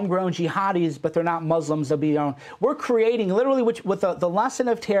own homegrown jihadis, but they're not Muslims. They'll be our own. We're creating literally with the lesson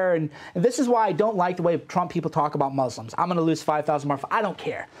of terror, and this is why I don't like the way Trump people talk about Muslims. I'm going to lose 5,000 more. I don't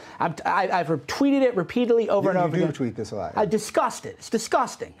care. I've tweeted it repeatedly over and over again. You do tweet this a lot. I disgust it. It's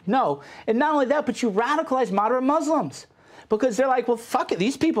disgusting. No, and not only that, but you radicalize moderate Muslims. Because they're like, well, fuck it,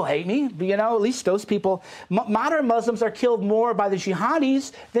 these people hate me. At least those people. Modern Muslims are killed more by the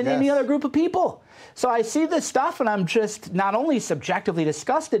jihadis than any other group of people. So I see this stuff, and I'm just not only subjectively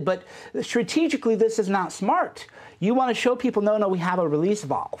disgusted, but strategically, this is not smart. You want to show people, no, we have a release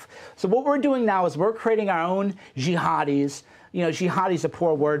valve. So what we're doing now is we're creating our own jihadis. Jihadi is a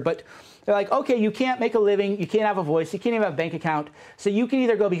poor word, but they're like, okay, you can't make a living, you can't have a voice, you can't even have a bank account, so you can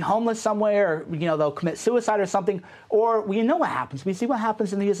either go be homeless somewhere, or they'll commit suicide or something, or we know what happens. We see what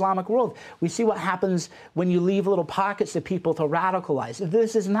happens in the Islamic world. We see what happens when you leave little pockets of people to radicalize.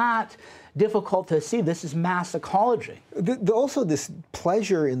 This is not difficult to see. This is mass psychology. Also, this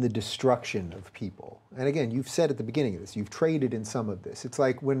pleasure in the destruction of people. And again, you've said at the beginning of this, you've traded in some of this. It's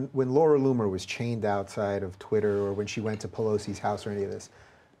like when Laura Loomer was chained outside of Twitter, or when she went to Pelosi's house, or any of this.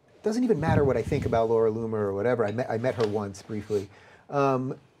 It doesn't even matter what I think about Laura Loomer or whatever. I met her once briefly.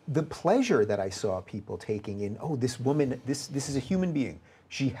 The pleasure that I saw people taking in, this woman, this is a human being.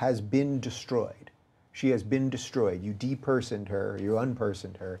 She has been destroyed. She has been destroyed. You depersoned her, you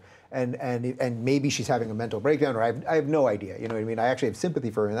unpersoned her, and maybe she's having a mental breakdown, or I have no idea. You know what I mean? I actually have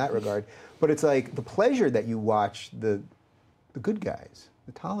sympathy for her in that regard. But it's like the pleasure that you watch the good guys,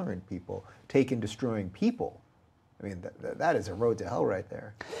 the tolerant people, take in destroying people. I mean, that is a road to hell right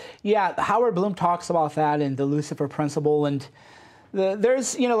there. Yeah, Howard Bloom talks about that in the Lucifer Principle, and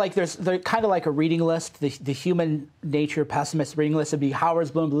there's kind of like a reading list. The human nature pessimist reading list would be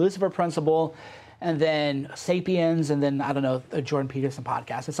Howard Bloom, the Lucifer Principle, and then Sapiens, and then, I don't know, a Jordan Peterson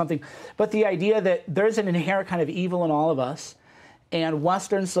podcast or something. But the idea that there's an inherent kind of evil in all of us, and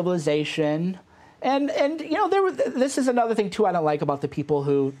Western civilization And you know, this is another thing too I don't like about the people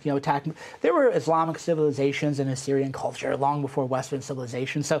who, you know, attack. There were Islamic civilizations and Assyrian culture long before Western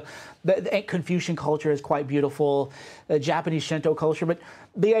civilization. So the Confucian culture is quite beautiful, the Japanese Shinto culture. But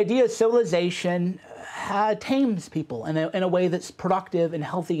the idea of civilization tames people in a way that's productive and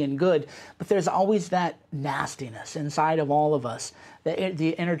healthy and good. But there's always that nastiness inside of all of us,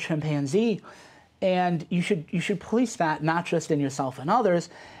 the inner chimpanzee. And you should police that, not just in yourself and others.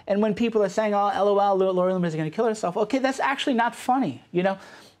 And when people are saying, "Oh, LOL, Lori Loomer is going to kill herself," okay, that's actually not funny. You know,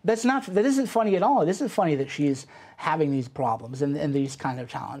 that isn't funny at all. It isn't funny that she's having these problems and these kind of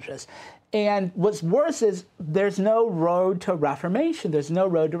challenges. And what's worse is there's no road to reformation. There's no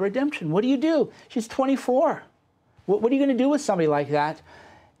road to redemption. What do you do? She's 24. What are you going to do with somebody like that?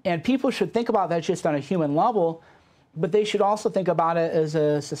 And people should think about that just on a human level. But they should also think about it as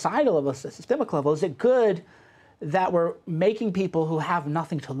a societal level, a systemic level. Is it good that we're making people who have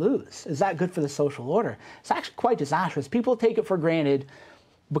nothing to lose? Is that good for the social order? It's actually quite disastrous. People take it for granted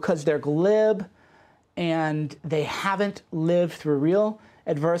because they're glib and they haven't lived through real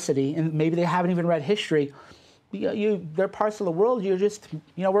adversity, and maybe they haven't even read history. There are parts of the world you're just,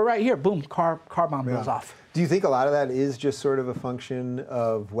 you know, we're right here, boom, car bomb goes off. Do you think a lot of that is just sort of a function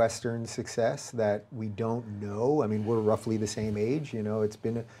of Western success that we don't know? I mean, we're roughly the same age. You know, it's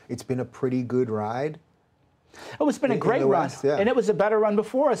been a pretty good ride. Oh, it's been a great run, and it was a better run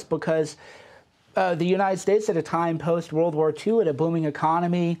before us because the United States at a time post-World War II had a booming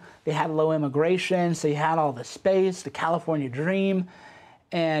economy. They had low immigration, so you had all the space, the California dream,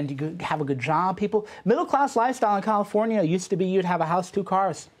 and you could have a good job. People, middle-class lifestyle in California used to be you'd have a house, 2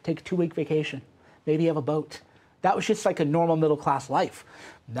 cars, take a 2-week vacation. Maybe you have a boat. That was just like a normal middle-class life.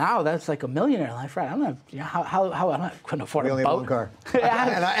 Now that's like a millionaire life, right? I don't know, you know I couldn't afford a boat. We only have 1 car,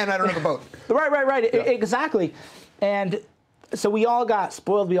 and I don't have a boat. Right, yeah. Exactly. And so we all got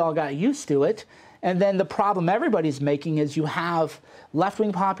spoiled, we all got used to it. And then the problem everybody's making is you have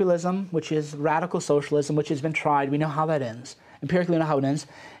left-wing populism, which is radical socialism, which has been tried. We know how that ends. Empirically, we know how it ends.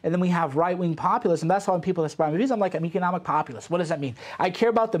 And then we have right-wing populism. That's why when people ask my views, I'm like, I'm economic populist. What does that mean? I care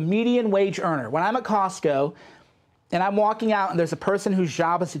about the median wage earner. When I'm at Costco and I'm walking out and there's a person whose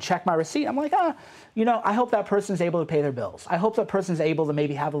job is to check my receipt, I'm like, you know, I hope that person's able to pay their bills. I hope that person's able to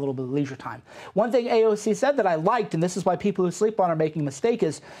maybe have a little bit of leisure time. One thing AOC said that I liked, and this is why people who sleep on are making a mistake,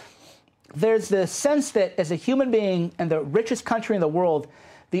 is there's the sense that as a human being in the richest country in the world,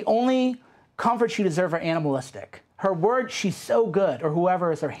 the only comforts you deserve are animalistic. Her word, she's so good, or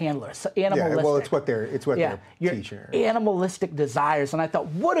whoever is her handler, so animalistic. Yeah, well, it's what they're teaching her. Animalistic desires, and I thought,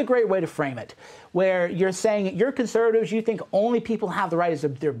 what a great way to frame it, where you're saying you're conservatives, you think only people have the right is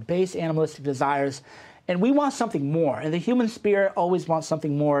their base animalistic desires, and we want something more, and the human spirit always wants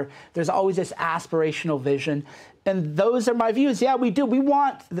something more. There's always this aspirational vision, and those are my views. Yeah, we do. We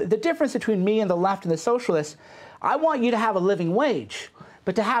want the difference between me and the left and the socialists. I want you to have a living wage,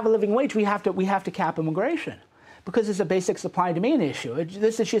 but to have a living wage, we have to cap immigration. Because it's a basic supply and demand issue.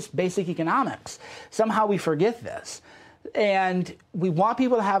 This is just basic economics. Somehow we forget this. And we want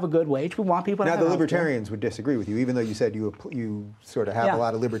people to have a good wage. We want people to have Now, the libertarians would disagree with you, even though you said you sort of have a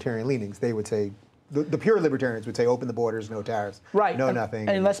lot of libertarian leanings. They would say, the pure libertarians would say, open the borders, no tariffs, no nothing.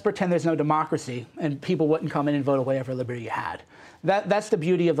 And let's pretend there's no democracy, and people wouldn't come in and vote away every liberty you had. That's the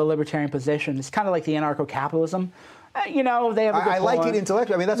beauty of the libertarian position. It's kind of like the anarcho-capitalism. You know, they have a good I like it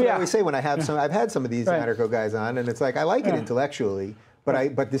intellectually. I mean, that's what I always say when I have I've had some of these anarcho guys on, and it's like, I like it intellectually,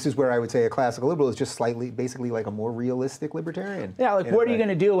 but this is where I would say a classical liberal is just basically like a more realistic libertarian. Yeah, like what are you going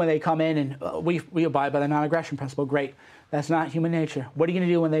to do when they come in and we abide by the non-aggression principle? Great. That's not human nature. What are you going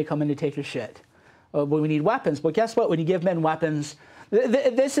to do when they come in to take your shit? We need weapons. But guess what? When you give men weapons,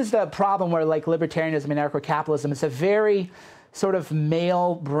 this is the problem where like libertarianism and anarcho-capitalism, it's a very sort of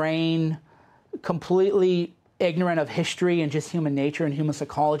male brain, completely ignorant of history and just human nature and human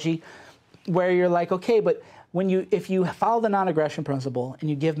psychology, where you're like, okay, but if you follow the non-aggression principle and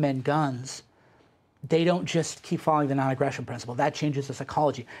you give men guns, they don't just keep following the non-aggression principle. That changes the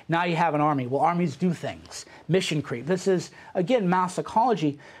psychology. Now you have an army. Well, armies do things. Mission creep. This is, again, mass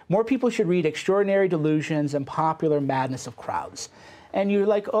psychology. More people should read Extraordinary Delusions and Popular Madness of Crowds. And you're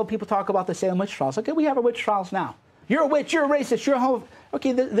like, oh, people talk about the Salem witch trials. Okay, we have our witch trials now. You're a witch, you're a racist, you're a homo.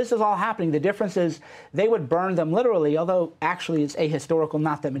 Okay, this is all happening. The difference is they would burn them literally, although actually it's ahistorical,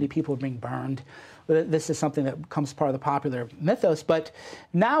 not that many people are being burned. This is something that becomes part of the popular mythos. But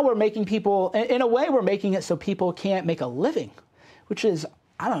now we're making people, in a way, we're making it so people can't make a living, which is,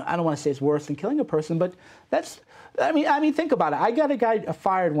 I don't want to say it's worse than killing a person, but that's, I mean, think about it. I got a guy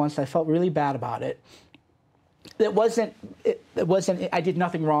fired once. I felt really bad about it. It wasn't, I did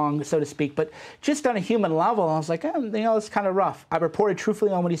nothing wrong, so to speak, but just on a human level, I was like, you know, it's kind of rough. I reported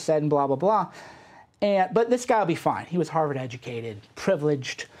truthfully on what he said and blah, blah, blah. But this guy will be fine. He was Harvard educated,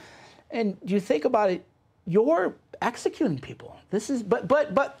 privileged. And you think about it, you're executing people. This is, but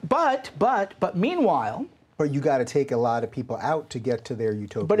meanwhile. But you got to take a lot of people out to get to their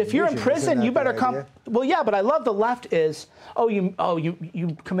utopian But if you're in vision. prison, you better come. Idea? Well, yeah, but I love the left is,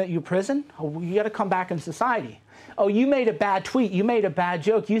 you commit prison? Oh, you got to come back in society. Oh, you made a bad tweet. You made a bad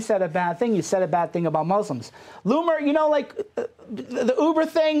joke. You said a bad thing. You said a bad thing about Muslims. Loomer, like the Uber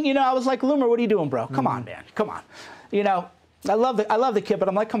thing, I was like, Loomer, what are you doing, bro? Come on, man. Come on. I love the kid, but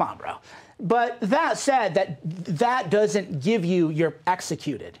I'm like, come on, bro. But that said, that doesn't give you're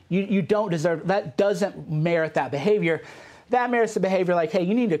executed. You don't deserve, that doesn't merit that behavior. That merits the behavior like, hey,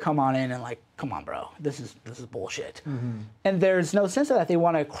 you need to come on in and like, come on, bro. This is bullshit. And there's no sense of that. They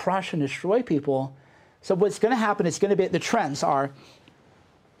want to crush and destroy people. So what's going to happen is going to be, the trends are,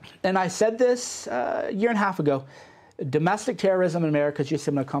 and I said this a year and a half ago, domestic terrorism in America is just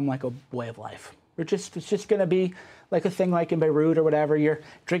going to come like a way of life. It's just going to be like a thing like in Beirut or whatever. You're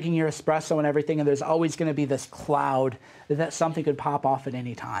drinking your espresso and everything, and there's always going to be this cloud that something could pop off at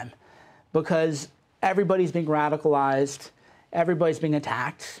any time. Because everybody's being radicalized, everybody's being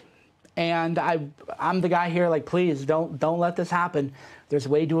attacked. And I'm the guy here like, please, don't let this happen. There's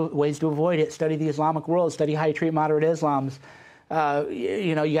ways to avoid it. Study the Islamic world. Study how you treat moderate Islams.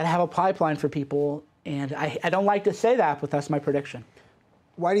 You got to have a pipeline for people. And I don't like to say that, but that's my prediction.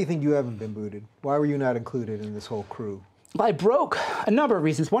 Why do you think you haven't been booted? Why were you not included in this whole crew? Well, I broke a number of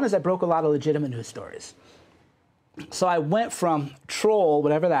reasons. One is I broke a lot of legitimate news stories. So I went from troll,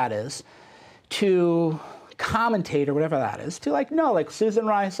 whatever that is, to commentator, whatever that is, to like Susan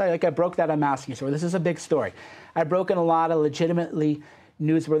Rice. I broke that unmasking story. This is a big story. I broke in a lot of legitimately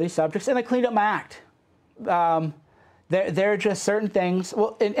newsworthy subjects, and I cleaned up my act. There are just certain things.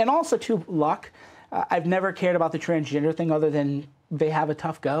 Well, and also too, luck. I've never cared about the transgender thing other than they have a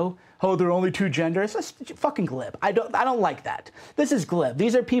tough go. Oh, there are only two genders. That's fucking glib. I don't like that. This is glib.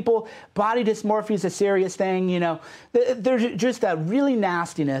 These are people, body dysmorphia is a serious thing, There's just that really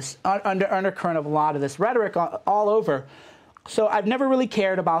nastiness undercurrent of a lot of this rhetoric all over. So I've never really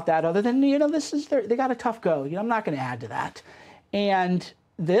cared about that other than, they got a tough go. I'm not going to add to that. And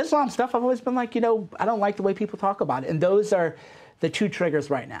the Islam stuff, I've always been like, I don't like the way people talk about it. And those are the two triggers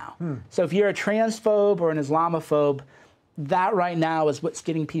right now. So if you're a transphobe or an Islamophobe, that right now is what's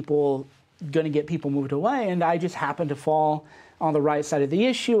going to get people moved away. And I just happen to fall on the right side of the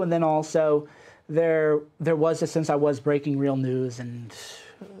issue. And then also there was a sense I was breaking real news. And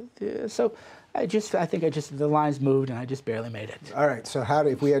so I think the lines moved and I just barely made it. All right. So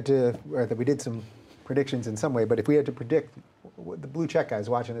we did some predictions in some way, but if we had to predict the blue check guys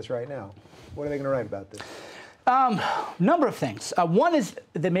watching this right now, what are they going to write about this? Number of things. One is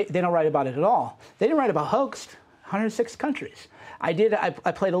they don't write about it at all. They didn't write about hoaxed. 106 countries. I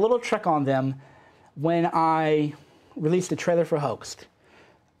played a little trick on them when I released a trailer for Hoaxed.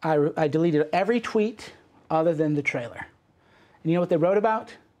 I deleted every tweet other than the trailer. And you know what they wrote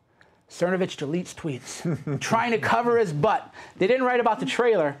about? Cernovich deletes tweets, trying to cover his butt. They didn't write about the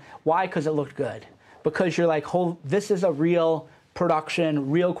trailer. Why? Because it looked good. Because you're like, this is a real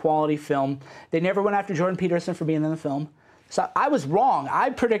production, real quality film. They never went after Jordan Peterson for being in the film. So I was wrong. I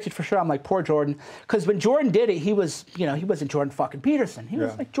predicted for sure. I'm like, poor Jordan. Because when Jordan did it, he was, he wasn't Jordan fucking Peterson. He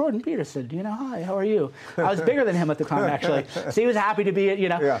was like, Jordan Peterson, hi, how are you? I was bigger than him at the time, actually. So he was happy to be it,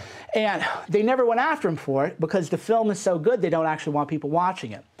 Yeah. And they never went after him for it because the film is so good, they don't actually want people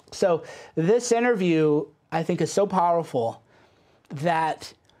watching it. So this interview, I think, is so powerful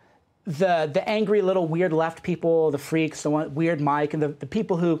that the angry little weird left people, the freaks, the weird Mike, and the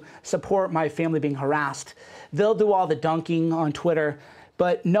people who support my family being harassed, they'll do all the dunking on Twitter,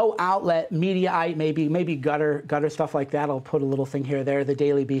 but no outlet, Mediaite, maybe gutter stuff like that. I'll put a little thing here or there. The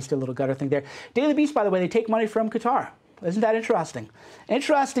Daily Beast, a little gutter thing there. Daily Beast, by the way, they take money from Qatar. Isn't that interesting?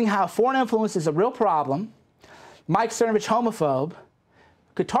 Interesting how foreign influence is a real problem. Mike Cernovich, homophobe.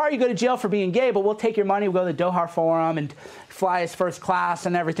 Qatar, you go to jail for being gay, but we'll take your money, we'll go to the Doha Forum and fly as first class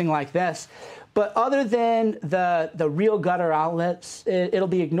and everything like this. But other than the real gutter outlets, it'll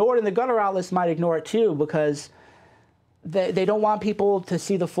be ignored, and the gutter outlets might ignore it too because they don't want people to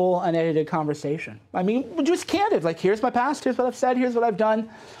see the full unedited conversation. I mean, just candid, like here's my past, here's what I've said, here's what I've done.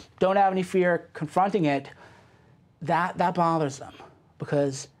 Don't have any fear confronting it. That bothers them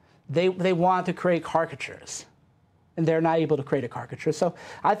because they want to create caricatures. And they're not able to create a caricature. So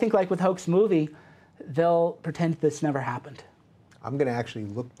I think like with Hoax Movie, they'll pretend this never happened. I'm going to actually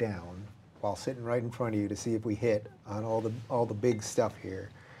look down while sitting right in front of you to see if we hit on all the big stuff here.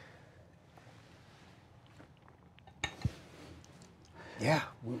 Yeah,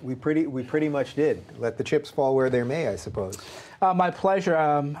 we pretty much did. Let the chips fall where they may, I suppose. My pleasure.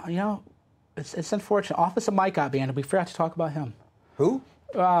 It's unfortunate. Office of Mike got banned, and we forgot to talk about him. Who?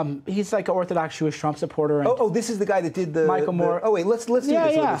 He's like an Orthodox Jewish Trump supporter. And This is the guy that did the Michael Moore. Oh wait, let's do this.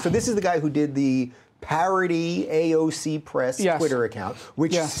 Yeah. So this is the guy who did the parody AOC Press Twitter account,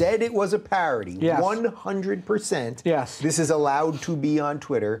 which said it was a parody. 100%. Yes. This is allowed to be on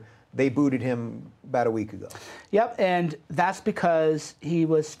Twitter. They booted him about a week ago. Yep, and that's because he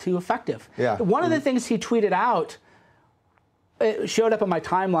was too effective. Yeah. One of the things he tweeted out, it showed up on my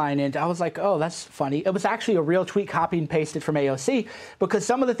timeline, and I was like, oh, that's funny. It was actually a real tweet copied and pasted from AOC, because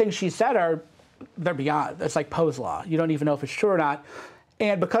some of the things she said they're beyond. It's like Poe's Law. You don't even know if it's true or not.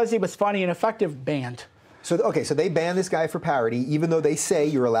 And because he was funny and effective, banned. So they banned this guy for parody, even though they say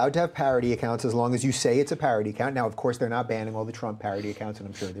you're allowed to have parody accounts as long as you say it's a parody account. Now, of course, they're not banning all the Trump parody accounts, and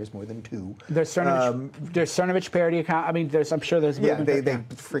I'm sure there's more than 2. There's Cernovich parody account. I mean, I'm sure there's. Yeah, they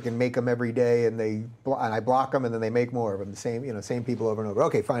freaking make them every day, and I block them, and then they make more of them. The same people over and over.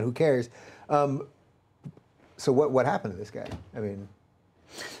 Okay, fine, who cares? So what happened to this guy? I mean,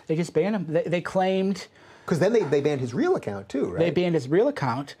 they just banned him. They claimed. Because then they banned his real account too, right? They banned his real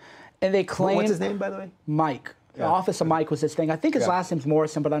account. And they claimed... What's his name, by the way? Mike. The Office of Mike was his thing. I think his last name's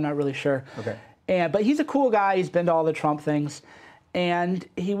Morrison, but I'm not really sure. Okay. But he's a cool guy. He's been to all the Trump things. And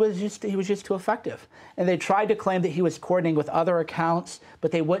he was just too effective. And they tried to claim that he was coordinating with other accounts,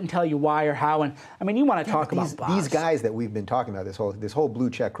 but they wouldn't tell you why or how. And I mean, you want to talk about bots. These guys that we've been talking about, this whole blue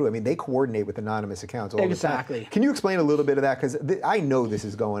check crew, I mean, they coordinate with anonymous accounts all the time. Exactly. Can you explain a little bit of that? Because I know this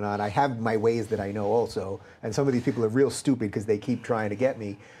is going on. I have my ways that I know also. And some of these people are real stupid because they keep trying to get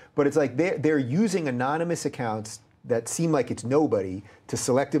me. But it's like they're using anonymous accounts that seem like it's nobody to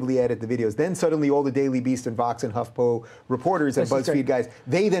selectively edit the videos. Then suddenly all the Daily Beast and Vox and HuffPo reporters and BuzzFeed guys,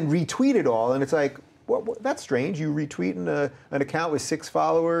 they then retweet it all. And it's like, that's strange. You retweet an account with 6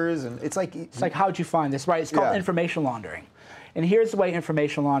 followers. And it's like... how'd you find this? Right, it's called information laundering. And here's the way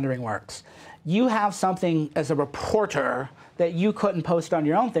information laundering works. You have something as a reporter that you couldn't post on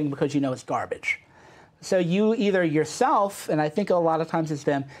your own thing because you know it's garbage. So you either yourself, and I think a lot of times it's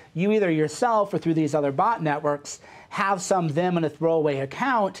them, you either yourself or through these other bot networks have them in a throwaway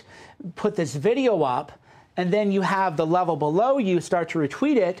account, put this video up, and then you have the level below you start to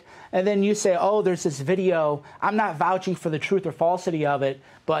retweet it, and then you say, oh, there's this video. I'm not vouching for the truth or falsity of it,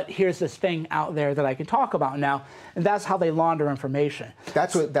 but here's this thing out there that I can talk about now. And that's how they launder information.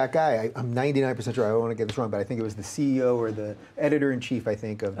 That's what that guy, I'm 99% sure, I don't want to get this wrong, but I think it was the CEO or the editor-in-chief, I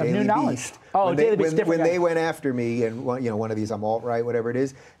think, of Daily Beast. Oh, Daily Beast, different when guy. they went after me, and one of these, I'm alt-right, whatever it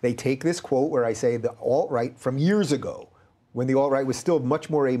is, they take this quote where I say the alt-right from years ago, when the alt-right was still much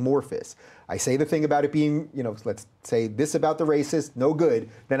more amorphous. I say the thing about it being, let's say this about the racist, no good.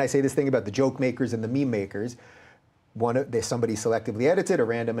 Then I say this thing about the joke makers and the meme makers. Somebody selectively edits it, a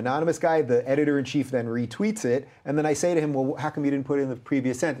random anonymous guy, the editor-in-chief then retweets it, and then I say to him, well, how come you didn't put it in the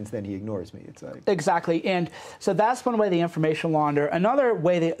previous sentence? Then he ignores me. It's like... Exactly, and so that's one way they information launder. Another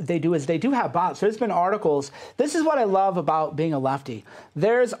way they do is they do have bots. There's been articles. This is what I love about being a lefty.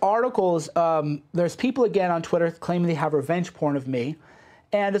 There's articles, there's people again on Twitter claiming they have revenge porn of me,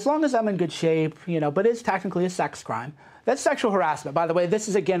 and as long as I'm in good shape, but it's technically a sex crime. That's sexual harassment. By the way, this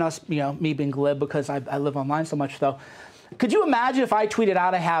is again us, me being glib because I live online so much though. Could you imagine if I tweeted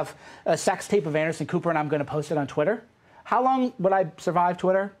out I have a sex tape of Anderson Cooper and I'm going to post it on Twitter? How long would I survive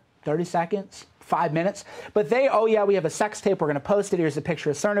Twitter? 30 seconds? 5 minutes? But oh yeah, we have a sex tape, we're going to post it. Here's a picture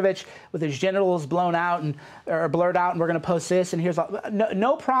of Cernovich with his genitals blown out or blurred out, and we're going to post this, and here's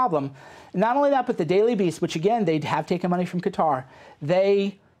no problem. Not only that, but the Daily Beast, which again, they have taken money from Qatar,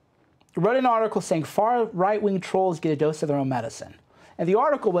 they wrote an article saying far right-wing trolls get a dose of their own medicine. And the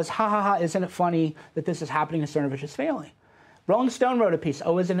article was, ha ha ha, isn't it funny that this is happening to Cernovich's family? Rolling Stone wrote a piece,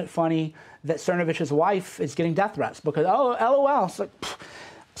 oh, isn't it funny that Cernovich's wife is getting death threats? Because, oh, LOL.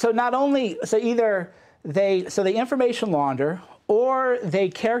 So either they information launder, or they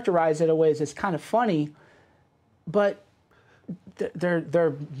characterize it in ways that's kind of funny, but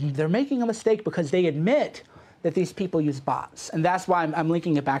they're making a mistake because they admit that these people use bots. And that's why I'm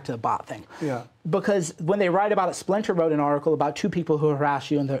linking it back to the bot thing. Yeah. Because when they write about it, Splinter wrote an article about 2 people who harass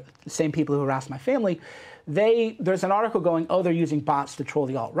you and the same people who harass my family. There's an article going, oh, they're using bots to troll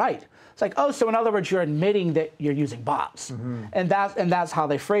the alt-right. It's like, oh, so in other words, you're admitting that you're using bots. Mm-hmm. And that's how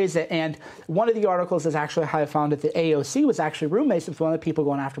they phrase it. And one of the articles is actually how I found that the AOC was actually roommates with one of the people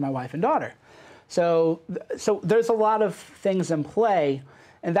going after my wife and daughter. So there's a lot of things in play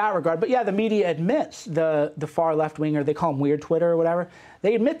in that regard. But yeah, the media admits, the far left-winger, they call them weird Twitter or whatever,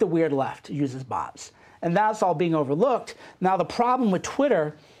 they admit the weird left uses bots. And that's all being overlooked. Now, the problem with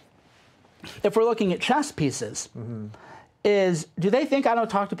Twitter, if we're looking at chess pieces, is do they think I don't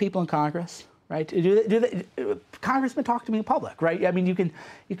talk to people in Congress, right? Congressmen talk to me in public, right? I mean, you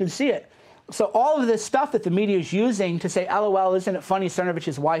can see it. So all of this stuff that the media is using to say, LOL, isn't it funny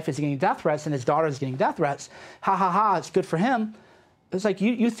Cernovich's wife is getting death threats and his daughter is getting death threats? Ha, ha, ha, it's good for him. It's like,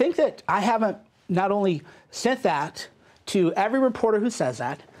 you think that I haven't not only sent that to every reporter who says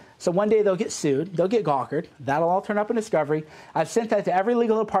that, so one day they'll get sued, they'll get gawkered, that'll all turn up in discovery. I've sent that to every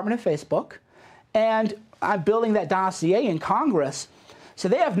legal department of Facebook, and I'm building that dossier in Congress. So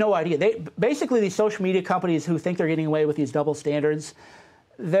they have no idea. Basically, these social media companies who think they're getting away with these double standards,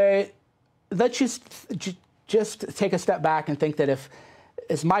 let's just take a step back and think that if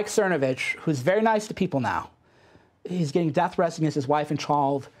it's Mike Cernovich, who's very nice to people now, he's getting death threats against his wife and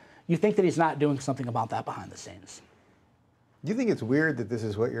child, you think that he's not doing something about that behind the scenes. Do you think it's weird that this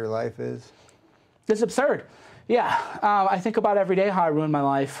is what your life is? It's absurd. Yeah. I think about every day how I ruined my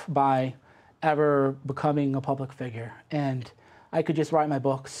life by ever becoming a public figure. And I could just write my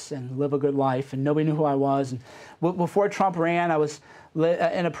books and live a good life, and nobody knew who I was. And before Trump ran, I was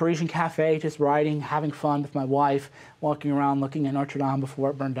in a Parisian cafe just writing, having fun with my wife, walking around looking at Notre Dame before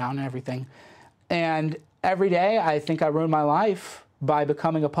it burned down and everything. And every day I think I ruined my life by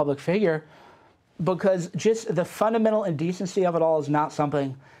becoming a public figure, because just the fundamental indecency of it all is not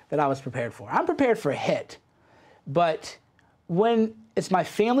something that I was prepared for. I'm prepared for a hit, but when it's my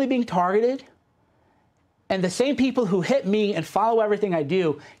family being targeted, and the same people who hit me and follow everything I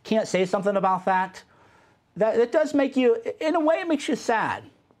do can't say something about that, that does make you, in a way, it makes you sad.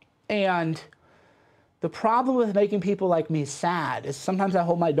 And the problem with making people like me sad is sometimes I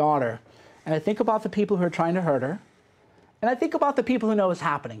hold my daughter and I think about the people who are trying to hurt her, and I think about the people who know what's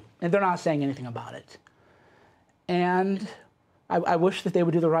happening and they're not saying anything about it. And I wish that they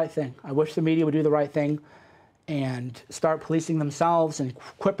would do the right thing. I wish the media would do the right thing and start policing themselves and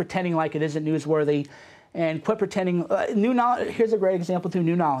quit pretending like it isn't newsworthy. And quit pretending. New knowledge. Here's a great example through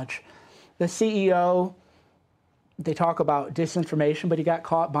New Knowledge. The CEO, they talk about disinformation, but he got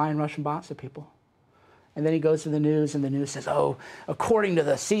caught buying Russian bots of people. And then he goes to the news, and the news says, oh, according to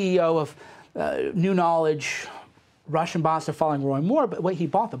the CEO of New Knowledge, Russian bots are following Roy Moore, but wait, he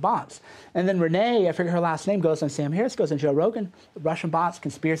bought the bots. And then Renee, I forget her last name, goes on Sam Harris, goes on Joe Rogan, Russian bots,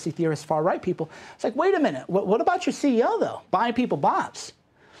 conspiracy theorists, far-right people. It's like, wait a minute, what about your CEO, though, buying people bots?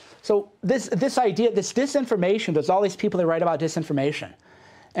 So this idea, this disinformation, there's all these people that write about disinformation.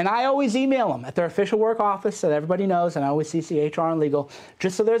 And I always email them at their official work office so that everybody knows, and I always CC HR and legal,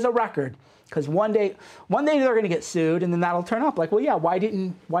 just so there's a record. Because one day they're going to get sued, and then that'll turn up. Like, well, yeah, why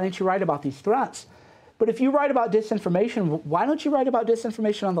didn't you write about these threats? But if you write about disinformation, why don't you write about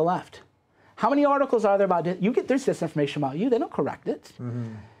disinformation on the left? How many articles are there about there's disinformation about you. They don't correct it.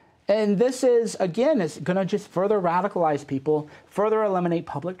 Mm-hmm. And this is, again, is going to just further radicalize people, further eliminate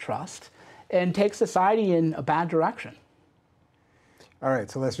public trust, and take society in a bad direction. All right,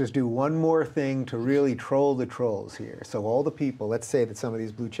 so let's just do one more thing to really troll the trolls here. So all the people, let's say that some of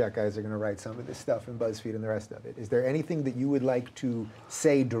these blue check guys are going to write some of this stuff in BuzzFeed and the rest of it. Is there anything that you would like to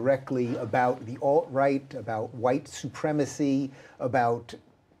say directly about the alt-right, about white supremacy, about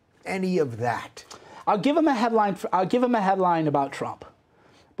any of that? I'll give them a headline about Trump.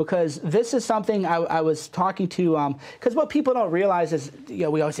 Because this is something I was talking to, because what people don't realize is, we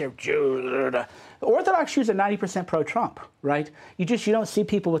always hear Jews. Orthodox Jews are 90% pro-Trump, right? You don't see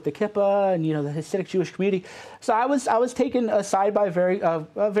people with the kippah and the Hasidic Jewish community. So I was taken aside by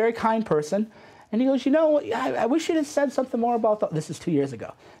a very kind person, and he goes, I wish you'd have said something more about this is 2 years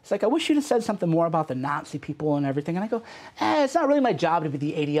ago. It's like, I wish you'd have said something more about the Nazi people and everything. And I go, it's not really my job to be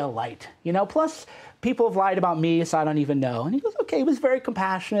the ADL light, Plus, people have lied about me, so I don't even know. And he goes, okay, he was very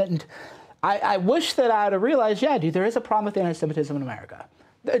compassionate. And I wish that I would have realized, yeah, dude, there is a problem with anti-Semitism in America.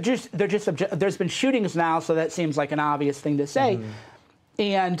 There's been shootings now, so that seems like an obvious thing to say.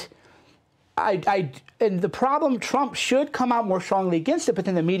 Mm-hmm. And the problem, Trump should come out more strongly against it, but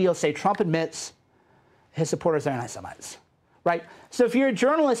then the media will say Trump admits his supporters are anti-Semites, right? So if you're a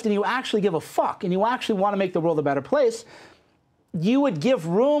journalist and you actually give a fuck and you actually want to make the world a better place, you would give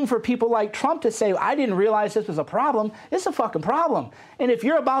room for people like Trump to say, I didn't realize this was a problem. It's a fucking problem. And if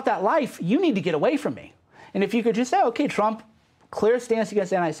you're about that life, you need to get away from me. And if you could just say, okay, Trump, clear stance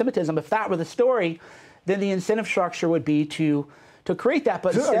against anti-Semitism, if that were the story, then the incentive structure would be to create that.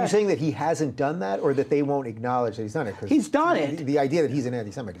 But so instead, are you saying that he hasn't done that, or that they won't acknowledge that he's done it? He's done it. The idea that he's an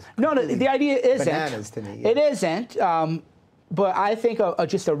anti-Semite is no, the idea isn't. Bananas to me. Yeah. It isn't. But I think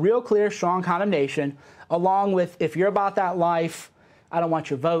just a real clear, strong condemnation, along with, if you're about that life, I don't want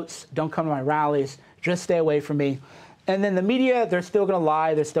your votes, don't come to my rallies, just stay away from me. And then the media, they're still going to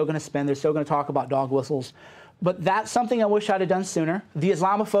lie, they're still going to spin, they're still going to talk about dog whistles. But that's something I wish I'd have done sooner. The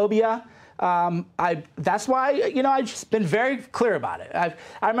Islamophobia, That's why, I've just been very clear about it.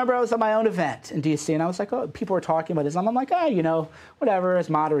 I remember I was at my own event in D.C. and I was like, oh, people were talking about Islam. I'm like, whatever, it's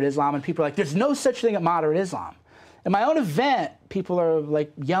moderate Islam. And people are like, there's no such thing as moderate Islam. In my own event, people are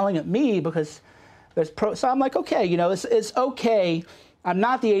like yelling at me because there's so I'm like, okay, it's okay. I'm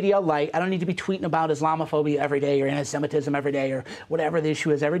not the ADL light. I don't need to be tweeting about Islamophobia every day or anti-Semitism every day or whatever the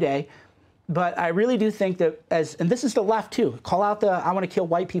issue is every day. But I really do think that and this is the left too, call out the I want to kill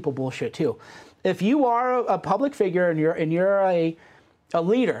white people bullshit too. If you are a public figure and you're a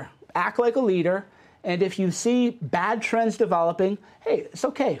leader, act like a leader, and if you see bad trends developing, hey, it's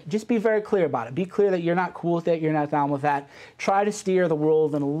okay. Just be very clear about it. Be clear that you're not cool with it, you're not down with that. Try to steer the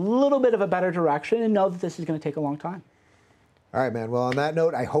world in a little bit of a better direction and know that this is going to take a long time. All right, man. Well, on that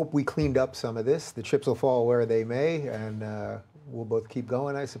note, I hope we cleaned up some of this. The chips will fall where they may, and we'll both keep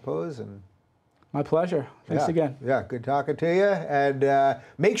going, I suppose. And my pleasure. Thanks again. Yeah, good talking to you. And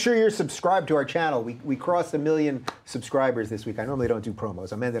make sure you're subscribed to our channel. We crossed 1 million subscribers this week. I normally don't do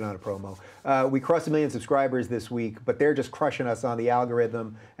promos. I'm ending on a promo. We crossed 1 million subscribers this week, but they're just crushing us on the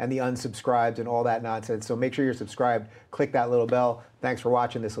algorithm and the unsubscribes and all that nonsense. So make sure you're subscribed. Click that little bell. Thanks for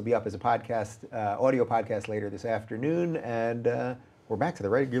watching. This will be up as a podcast, audio podcast later this afternoon. And we're back to the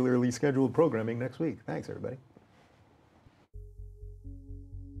regularly scheduled programming next week. Thanks, everybody.